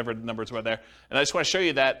 2%, whatever the numbers were there. And I just want to show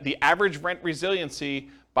you that the average rent resiliency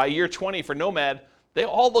by year 20 for Nomad, they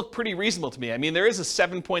all look pretty reasonable to me. I mean, there is a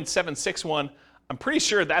 7.76 one. I'm pretty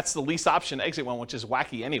sure that's the lease option exit one, which is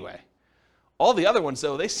wacky anyway. All the other ones,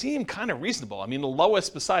 though, they seem kind of reasonable. I mean, the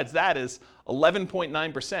lowest besides that is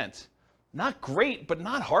 11.9%. Not great, but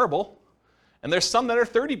not horrible. And there's some that are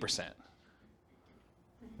 30%.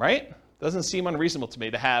 Right? Doesn't seem unreasonable to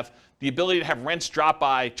me to have the ability to have rents drop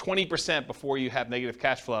by 20% before you have negative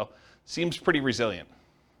cash flow. Seems pretty resilient.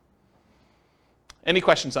 Any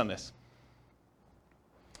questions on this?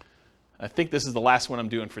 I think this is the last one I'm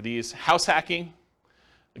doing for these. House hacking.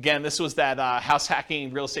 Again, this was that house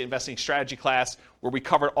hacking real estate investing strategy class where we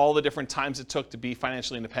covered all the different times it took to be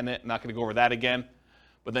financially independent. I'm not going to go over that again.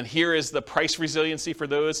 But then here is the price resiliency for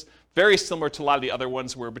those. Very similar to a lot of the other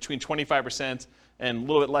ones where between 25% and a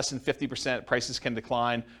little bit less than 50% prices can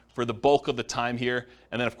decline for the bulk of the time here.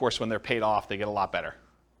 And then, of course, when they're paid off, they get a lot better.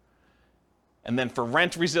 And then for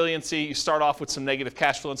rent resiliency, you start off with some negative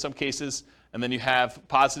cash flow in some cases, and then you have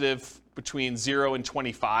positive between 0 and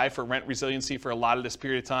 25 for rent resiliency for a lot of this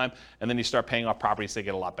period of time, and then you start paying off properties, they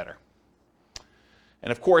get a lot better.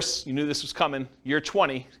 And of course, you knew this was coming. Year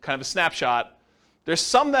 20, kind of a snapshot. There's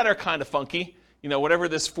some that are kind of funky. Whatever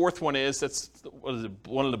this fourth one is, that's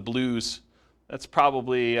one of the blues. That's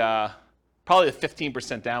probably the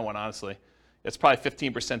 15% down one, honestly. It's probably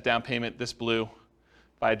 15% down payment, this blue,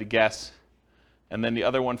 if I had to guess. And then the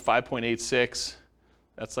other one, 5.86.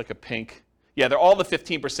 That's like a pink. Yeah, they're all the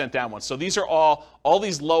 15% down ones. So these are all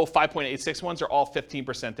these low 5.86 ones are all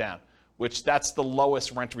 15% down, which that's the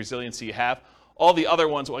lowest rent resiliency you have. All the other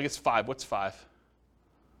ones, well, I guess 5. What's 5?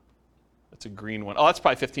 That's a green one. Oh, that's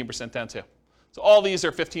probably 15% down too. So all these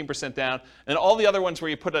are 15% down. And all the other ones where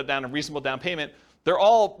you put down a reasonable down payment, they're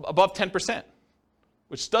all above 10%,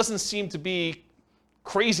 which doesn't seem to be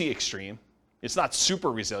crazy extreme. It's not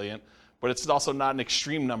super resilient, but it's also not an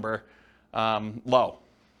extreme number low,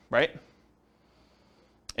 right?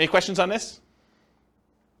 Any questions on this?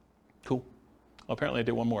 Oh, apparently I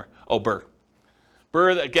did one more. Oh, BRRRR.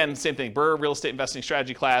 BRRRR, again, same thing. BRRRR, real estate investing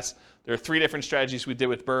strategy class. There are 3 different strategies we did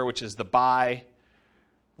with BRRRR, which is the buy,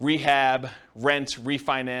 rehab, rent,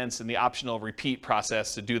 refinance, and the optional repeat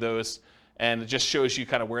process to do those. And it just shows you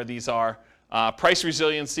kind of where these are. Price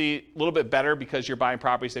resiliency, a little bit better because you're buying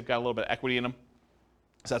properties. They've got a little bit of equity in them.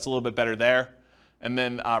 So that's a little bit better there. And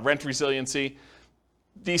then rent resiliency,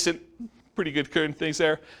 decent, pretty good current things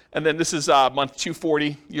there. And then this is month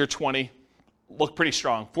 240, year 20. Look pretty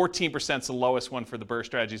strong. 14% is the lowest one for the BRRRR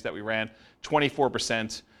strategies that we ran.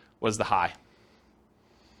 24% was the high.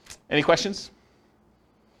 Any questions?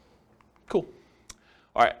 Cool.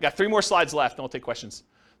 All right, got 3 more slides left, and we'll take questions.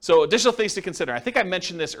 So additional things to consider. I think I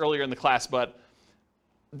mentioned this earlier in the class, but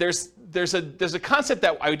there's a concept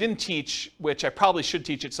that I didn't teach, which I probably should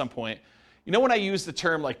teach at some point. You know when I use the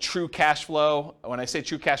term like true cash flow, when I say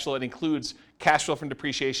true cash flow, it includes cash flow from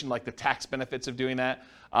depreciation, like the tax benefits of doing that.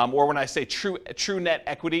 Or when I say true net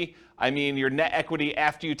equity, I mean your net equity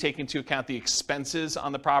after you take into account the expenses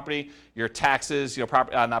on the property, your taxes,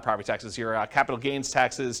 not property taxes, your capital gains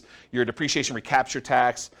taxes, your depreciation recapture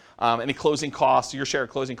tax, any closing costs, your share of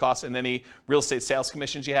closing costs, and any real estate sales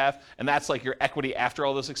commissions you have. And that's like your equity after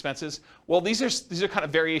all those expenses. Well, these are kind of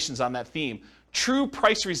variations on that theme. True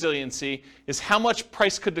price resiliency is how much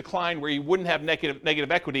price could decline where you wouldn't have negative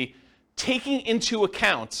equity, taking into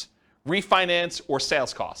account refinance or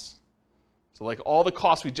sales costs. So like all the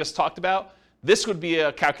costs we just talked about, this would be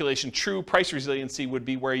a calculation. True price resiliency would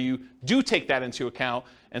be where you do take that into account.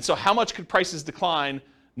 And so how much could prices decline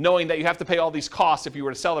knowing that you have to pay all these costs if you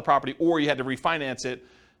were to sell the property or you had to refinance it?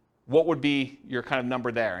 What would be your kind of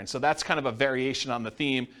number there? And so that's kind of a variation on the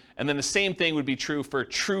theme. And then the same thing would be true for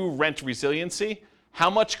true rent resiliency. How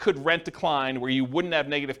much could rent decline where you wouldn't have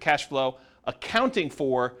negative cash flow, accounting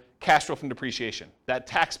for cash flow from depreciation, that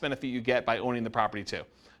tax benefit you get by owning the property too.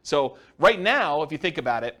 So right now, if you think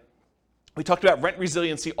about it, we talked about rent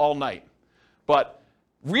resiliency all night. But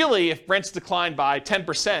really, if rents decline by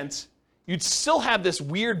 10%, you'd still have this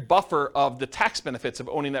weird buffer of the tax benefits of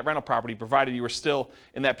owning that rental property, provided you were still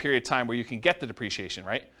in that period of time where you can get the depreciation,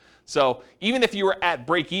 right? So even if you were at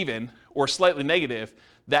break even or slightly negative,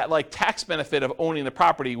 that like tax benefit of owning the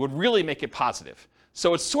property would really make it positive.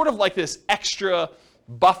 So it's sort of like this extra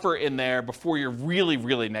buffer in there before you're really,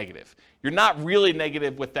 really negative. You're not really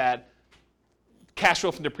negative with that cash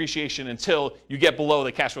flow from depreciation until you get below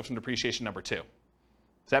the cash flow from depreciation number 2. Does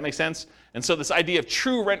that make sense? And so this idea of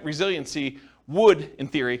true rent resiliency would, in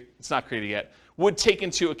theory, it's not created yet, would take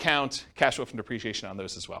into account cash flow from depreciation on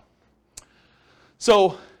those as well.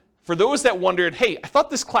 So for those that wondered, hey, I thought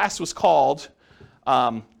this class was called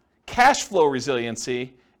cash flow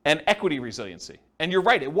resiliency and equity resiliency. And you're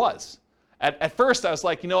right, it was. At first, I was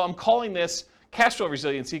like, I'm calling this cash flow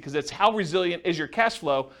resiliency because it's how resilient is your cash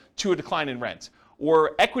flow to a decline in rent.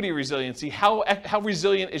 Or equity resiliency, how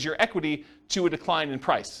resilient is your equity to a decline in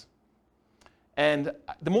price. And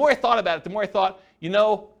the more I thought about it, the more I thought,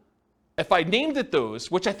 if I named it those,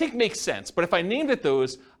 which I think makes sense, but if I named it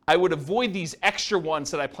those, I would avoid these extra ones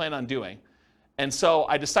that I plan on doing. And so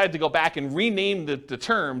I decided to go back and rename the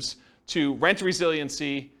terms to rent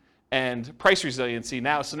resiliency and price resiliency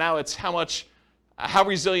now. So now it's how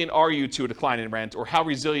resilient are you to a decline in rent, or how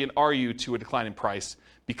resilient are you to a decline in price?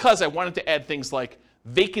 Because I wanted to add things like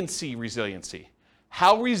vacancy resiliency.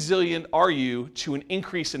 How resilient are you to an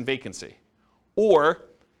increase in vacancy? Or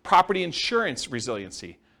property insurance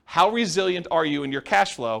resiliency. How resilient are you in your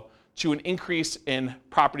cash flow to an increase in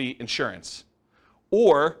property insurance?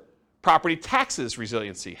 Or property taxes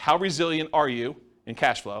resiliency. How resilient are you in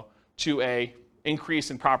cash flow to a increase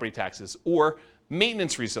in property taxes? Or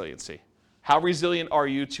maintenance resiliency. How resilient are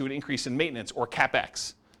you to an increase in maintenance or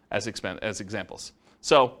CapEx as examples?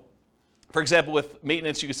 So, for example, with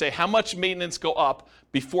maintenance, you could say, how much maintenance go up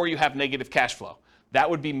before you have negative cash flow? That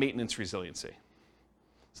would be maintenance resiliency.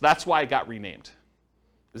 So that's why it got renamed.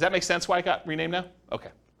 Does that make sense why it got renamed now? Okay.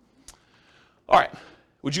 All right.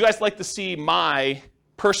 Would you guys like to see my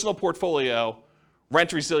personal portfolio,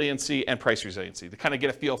 rent resiliency, and price resiliency to kind of get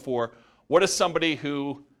a feel for what is somebody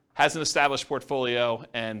who has an established portfolio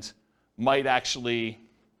and might actually,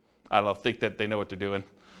 think that they know what they're doing,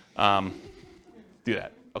 do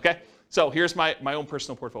that, okay? So here's my own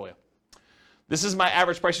personal portfolio. This is my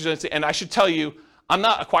average price resiliency, and I should tell you, I'm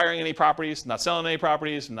not acquiring any properties, not selling any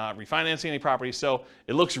properties, not refinancing any properties, so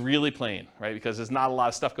it looks really plain, right? Because there's not a lot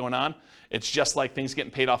of stuff going on. It's just like things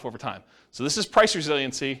getting paid off over time. So this is price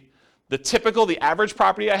resiliency. The average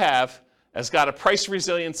property I have has got a price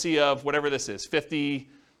resiliency of whatever this is, 58%,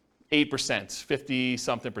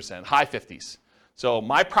 50-something percent, high 50s. So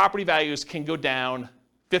my property values can go down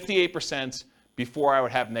 58% before I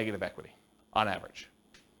would have negative equity. on average.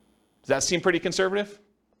 Does that seem pretty conservative?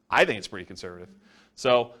 I think it's pretty conservative.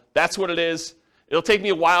 So that's what it is. It'll take me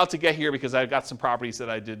a while to get here because I've got some properties that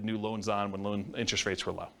I did new loans on when loan interest rates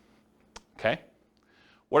were low. Okay?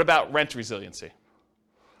 What about rent resiliency?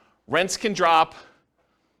 Rents can drop,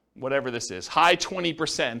 whatever this is, high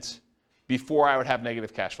 20% before I would have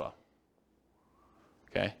negative cash flow.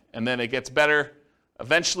 Okay? And then it gets better.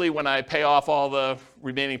 Eventually, when I pay off all the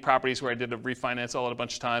remaining properties where I did a refinance all at a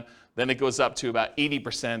bunch of time, then it goes up to about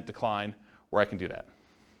 80% decline where I can do that.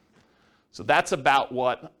 So that's about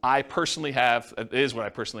what I personally have, it is what I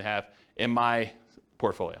personally have in my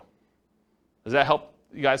portfolio. Does that help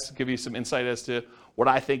you guys, give you some insight as to what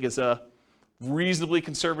I think is a reasonably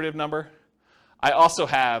conservative number? I also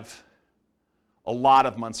have a lot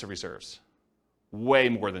of months of reserves, way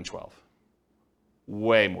more than 12.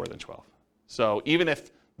 Way more than 12. So even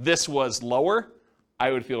if this was lower,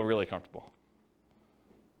 I would feel really comfortable.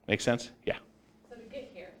 Make sense? Yeah. So to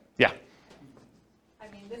get here, Yeah. I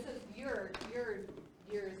mean, this is your years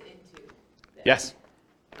into this. Yes.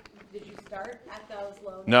 Did you start at those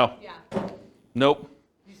low? No. Yeah. Nope.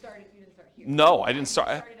 You didn't start here. No, I didn't start.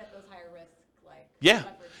 You started at those higher risk, like. Yeah.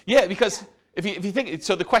 leverage. Yeah, because if you think,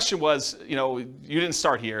 so the question was, you didn't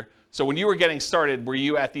start here. So when you were getting started, were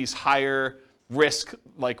you at these higher risk,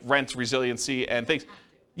 like rent resiliency and things?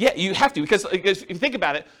 Yeah, you have to, because if you think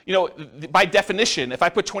about it, by definition, if I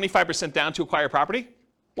put 25% down to acquire property,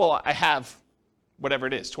 well, I have whatever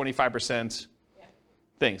it is, 25%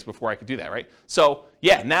 things before I could do that, right? So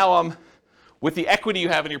yeah, now I'm, with the equity you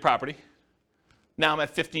have in your property, now I'm at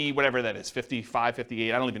 50, whatever that is, 55,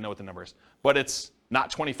 58, I don't even know what the number is, but it's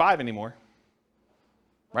not 25 anymore,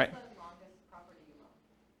 right? What's the longest property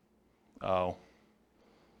you own? Oh,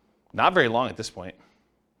 not very long at this point.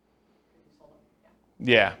 You sold them,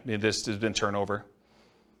 Yeah, there's been turnover.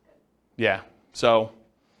 Yeah, so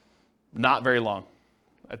not very long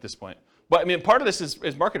at this point. But I mean, part of this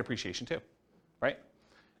is market appreciation too, right?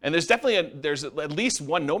 And there's definitely, there's at least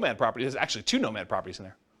one nomad property. There's actually 2 nomad properties in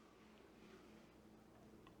there.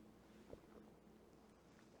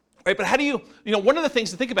 Right, but how do you, one of the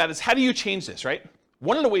things to think about is how do you change this, right?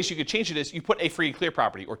 One of the ways you could change it is you put a free and clear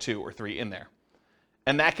property or 2 or 3 in there.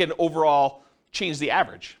 And that can overall change the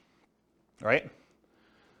average, right?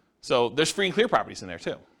 So there's free and clear properties in there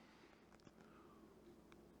too.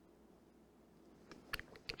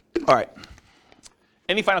 All right.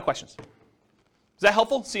 Any final questions? Is that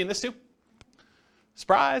helpful, seeing this too?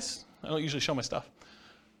 Surprise. I don't usually show my stuff.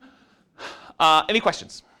 Any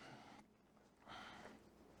questions?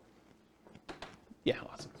 Yeah,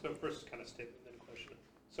 awesome. So first kind of statement, then question.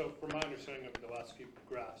 So from my understanding of the last few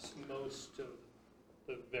graphs, most of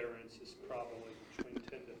the variance is probably between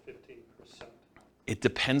 10 to 15%. It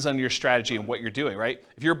depends on your strategy and what you're doing, right?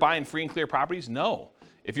 If you're buying free and clear properties, no.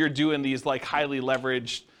 If you're doing these like highly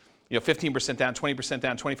leveraged, 15% down, 20%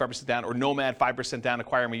 down, 25% down, or Nomad 5% down,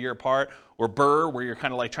 acquire them a year apart, or Burr, where you're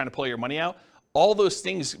kind of like trying to pull your money out, all those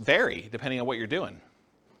things vary depending on what you're doing.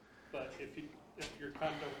 But if you're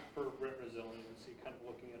kind of for rent resiliency, kind of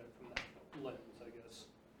looking at it from that lens, I guess.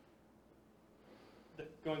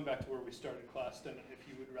 Going back to where we started class, then if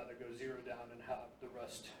you would rather go 0 down and have the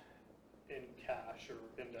rest in cash or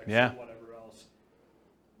index or whatever else,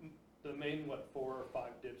 the main 4 or 5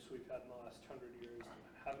 dips we've had in the last 100 years,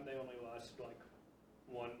 haven't they only lasted like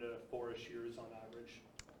 1 to 4-ish years on average?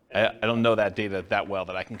 I don't know that data that well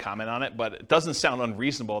that I can comment on it, but it doesn't sound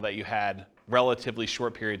unreasonable that you had relatively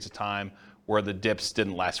short periods of time where the dips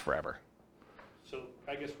didn't last forever. So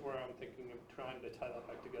I guess where I'm thinking of trying to tie that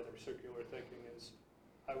back together, circular thinking, is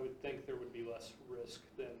I would think there would be less risk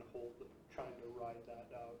than trying to ride that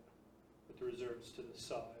out with the reserves to the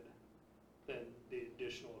side than the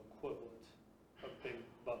additional equivalent of being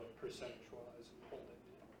above it percentage-wise and holding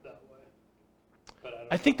it that way. But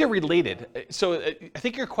I think they're related. So I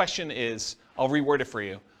think your question is, I'll reword it for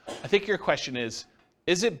you. I think your question is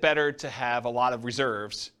it better to have a lot of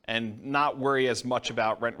reserves and not worry as much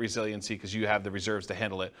about rent resiliency because you have the reserves to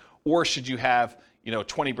handle it? Or should you have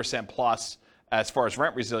 20% plus as far as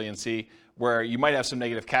rent resiliency where you might have some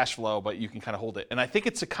negative cash flow, but you can kind of hold it? And I think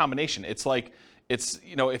it's a combination. It's like,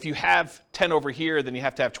 if you have 10 over here, then you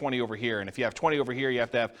have to have 20 over here. And if you have 20 over here, you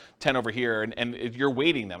have to have 10 over here. And you're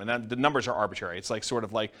weighting them. And the numbers are arbitrary. It's like sort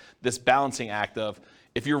of like this balancing act of,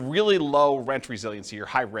 if you're really low rent resiliency, you're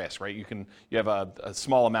high risk, right? You have a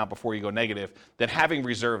small amount before you go negative, then having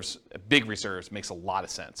reserves, big reserves, makes a lot of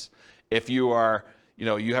sense. If you are,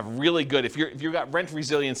 you have really good, if you've got rent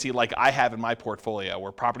resiliency like I have in my portfolio,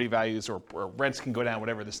 where property values or rents can go down,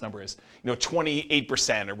 whatever this number is,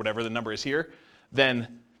 28% or whatever the number is here,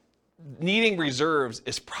 then needing reserves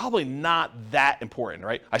is probably not that important,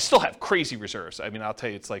 right? I still have crazy reserves. I mean, I'll tell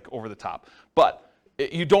you, it's like over the top. But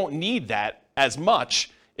you don't need that as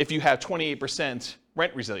much if you have 28%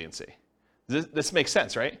 rent resiliency. This makes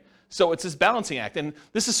sense, right? So it's this balancing act. And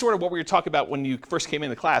this is sort of what we were talking about when you first came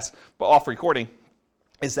into class, but off recording,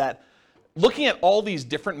 is that looking at all these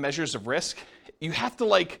different measures of risk, you have to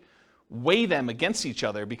like weigh them against each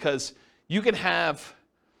other, because you can have,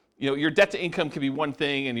 your debt to income could be one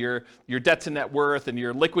thing, and your debt to net worth, and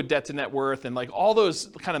your liquid debt to net worth, and like all those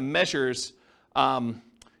kind of measures, debt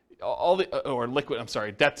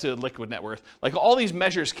to liquid net worth, like all these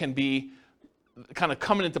measures can be kind of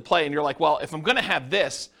coming into play, and you're like, well, if I'm going to have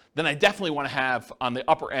this, then I definitely want to have on the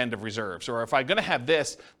upper end of reserves, or if I'm going to have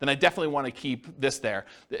this, then I definitely want to keep this there.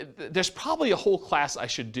 There's probably a whole class I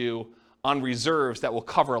should do on reserves that will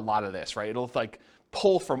cover a lot of this, right? It'll like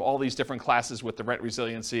pull from all these different classes with the rent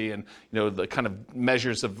resiliency and the kind of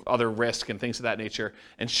measures of other risk and things of that nature,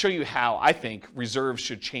 and show you how I think reserves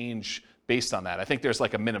should change based on that. I think there's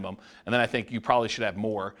like a minimum, and then I think you probably should have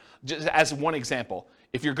more. Just as one example,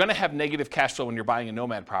 if you're going to have negative cash flow when you're buying a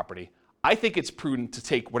nomad property, I think it's prudent to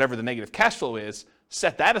take whatever the negative cash flow is,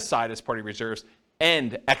 set that aside as part of reserves,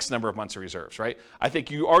 and X number of months of reserves, right? I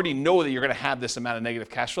think you already know that you're going to have this amount of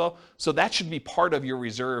negative cash flow, so that should be part of your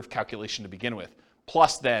reserve calculation to begin with,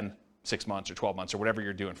 plus then 6 months or 12 months or whatever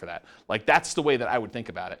you're doing for that. Like, that's the way that I would think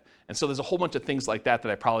about it. And so there's a whole bunch of things like that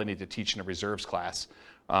I probably need to teach in a reserves class,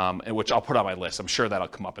 and which I'll put on my list. I'm sure that'll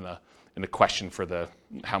come up in a question for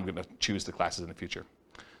how I'm going to choose the classes in the future.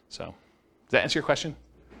 So, does that answer your question?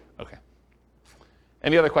 Okay.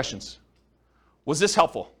 Any other questions? Was this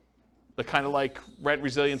helpful? The kind of like rent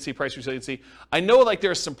resiliency, price resiliency. I know like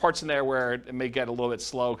there's some parts in there where it may get a little bit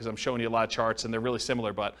slow because I'm showing you a lot of charts and they're really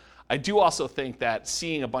similar, but I do also think that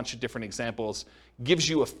seeing a bunch of different examples gives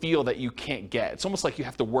you a feel that you can't get. It's almost like you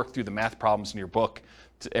have to work through the math problems in your book,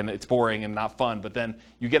 and it's boring and not fun, but then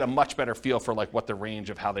you get a much better feel for like what the range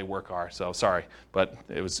of how they work are. So sorry, but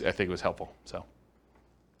I think it was helpful. So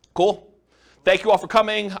cool. Thank you all for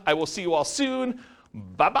coming. I will see you all soon.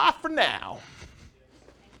 Bye-bye for now.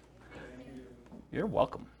 You're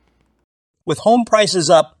welcome. With home prices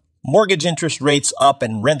up, mortgage interest rates up,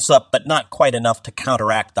 and rents up, but not quite enough to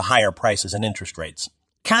counteract the higher prices and interest rates,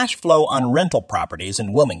 cash flow on rental properties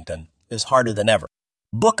in Wilmington is harder than ever.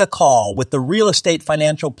 Book a call with the Real Estate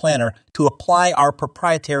Financial Planner to apply our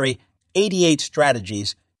proprietary 88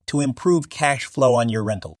 strategies to improve cash flow on your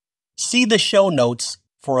rental. See the show notes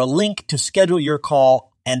for a link to schedule your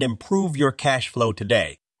call and improve your cash flow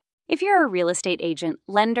today. If you're a real estate agent,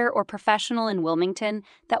 lender, or professional in Wilmington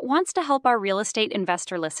that wants to help our real estate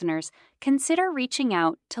investor listeners, consider reaching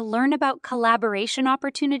out to learn about collaboration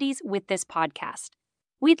opportunities with this podcast.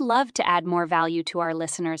 We'd love to add more value to our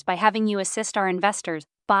listeners by having you assist our investors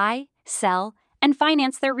buy, sell, and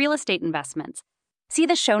finance their real estate investments. See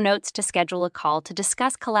the show notes to schedule a call to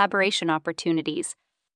discuss collaboration opportunities.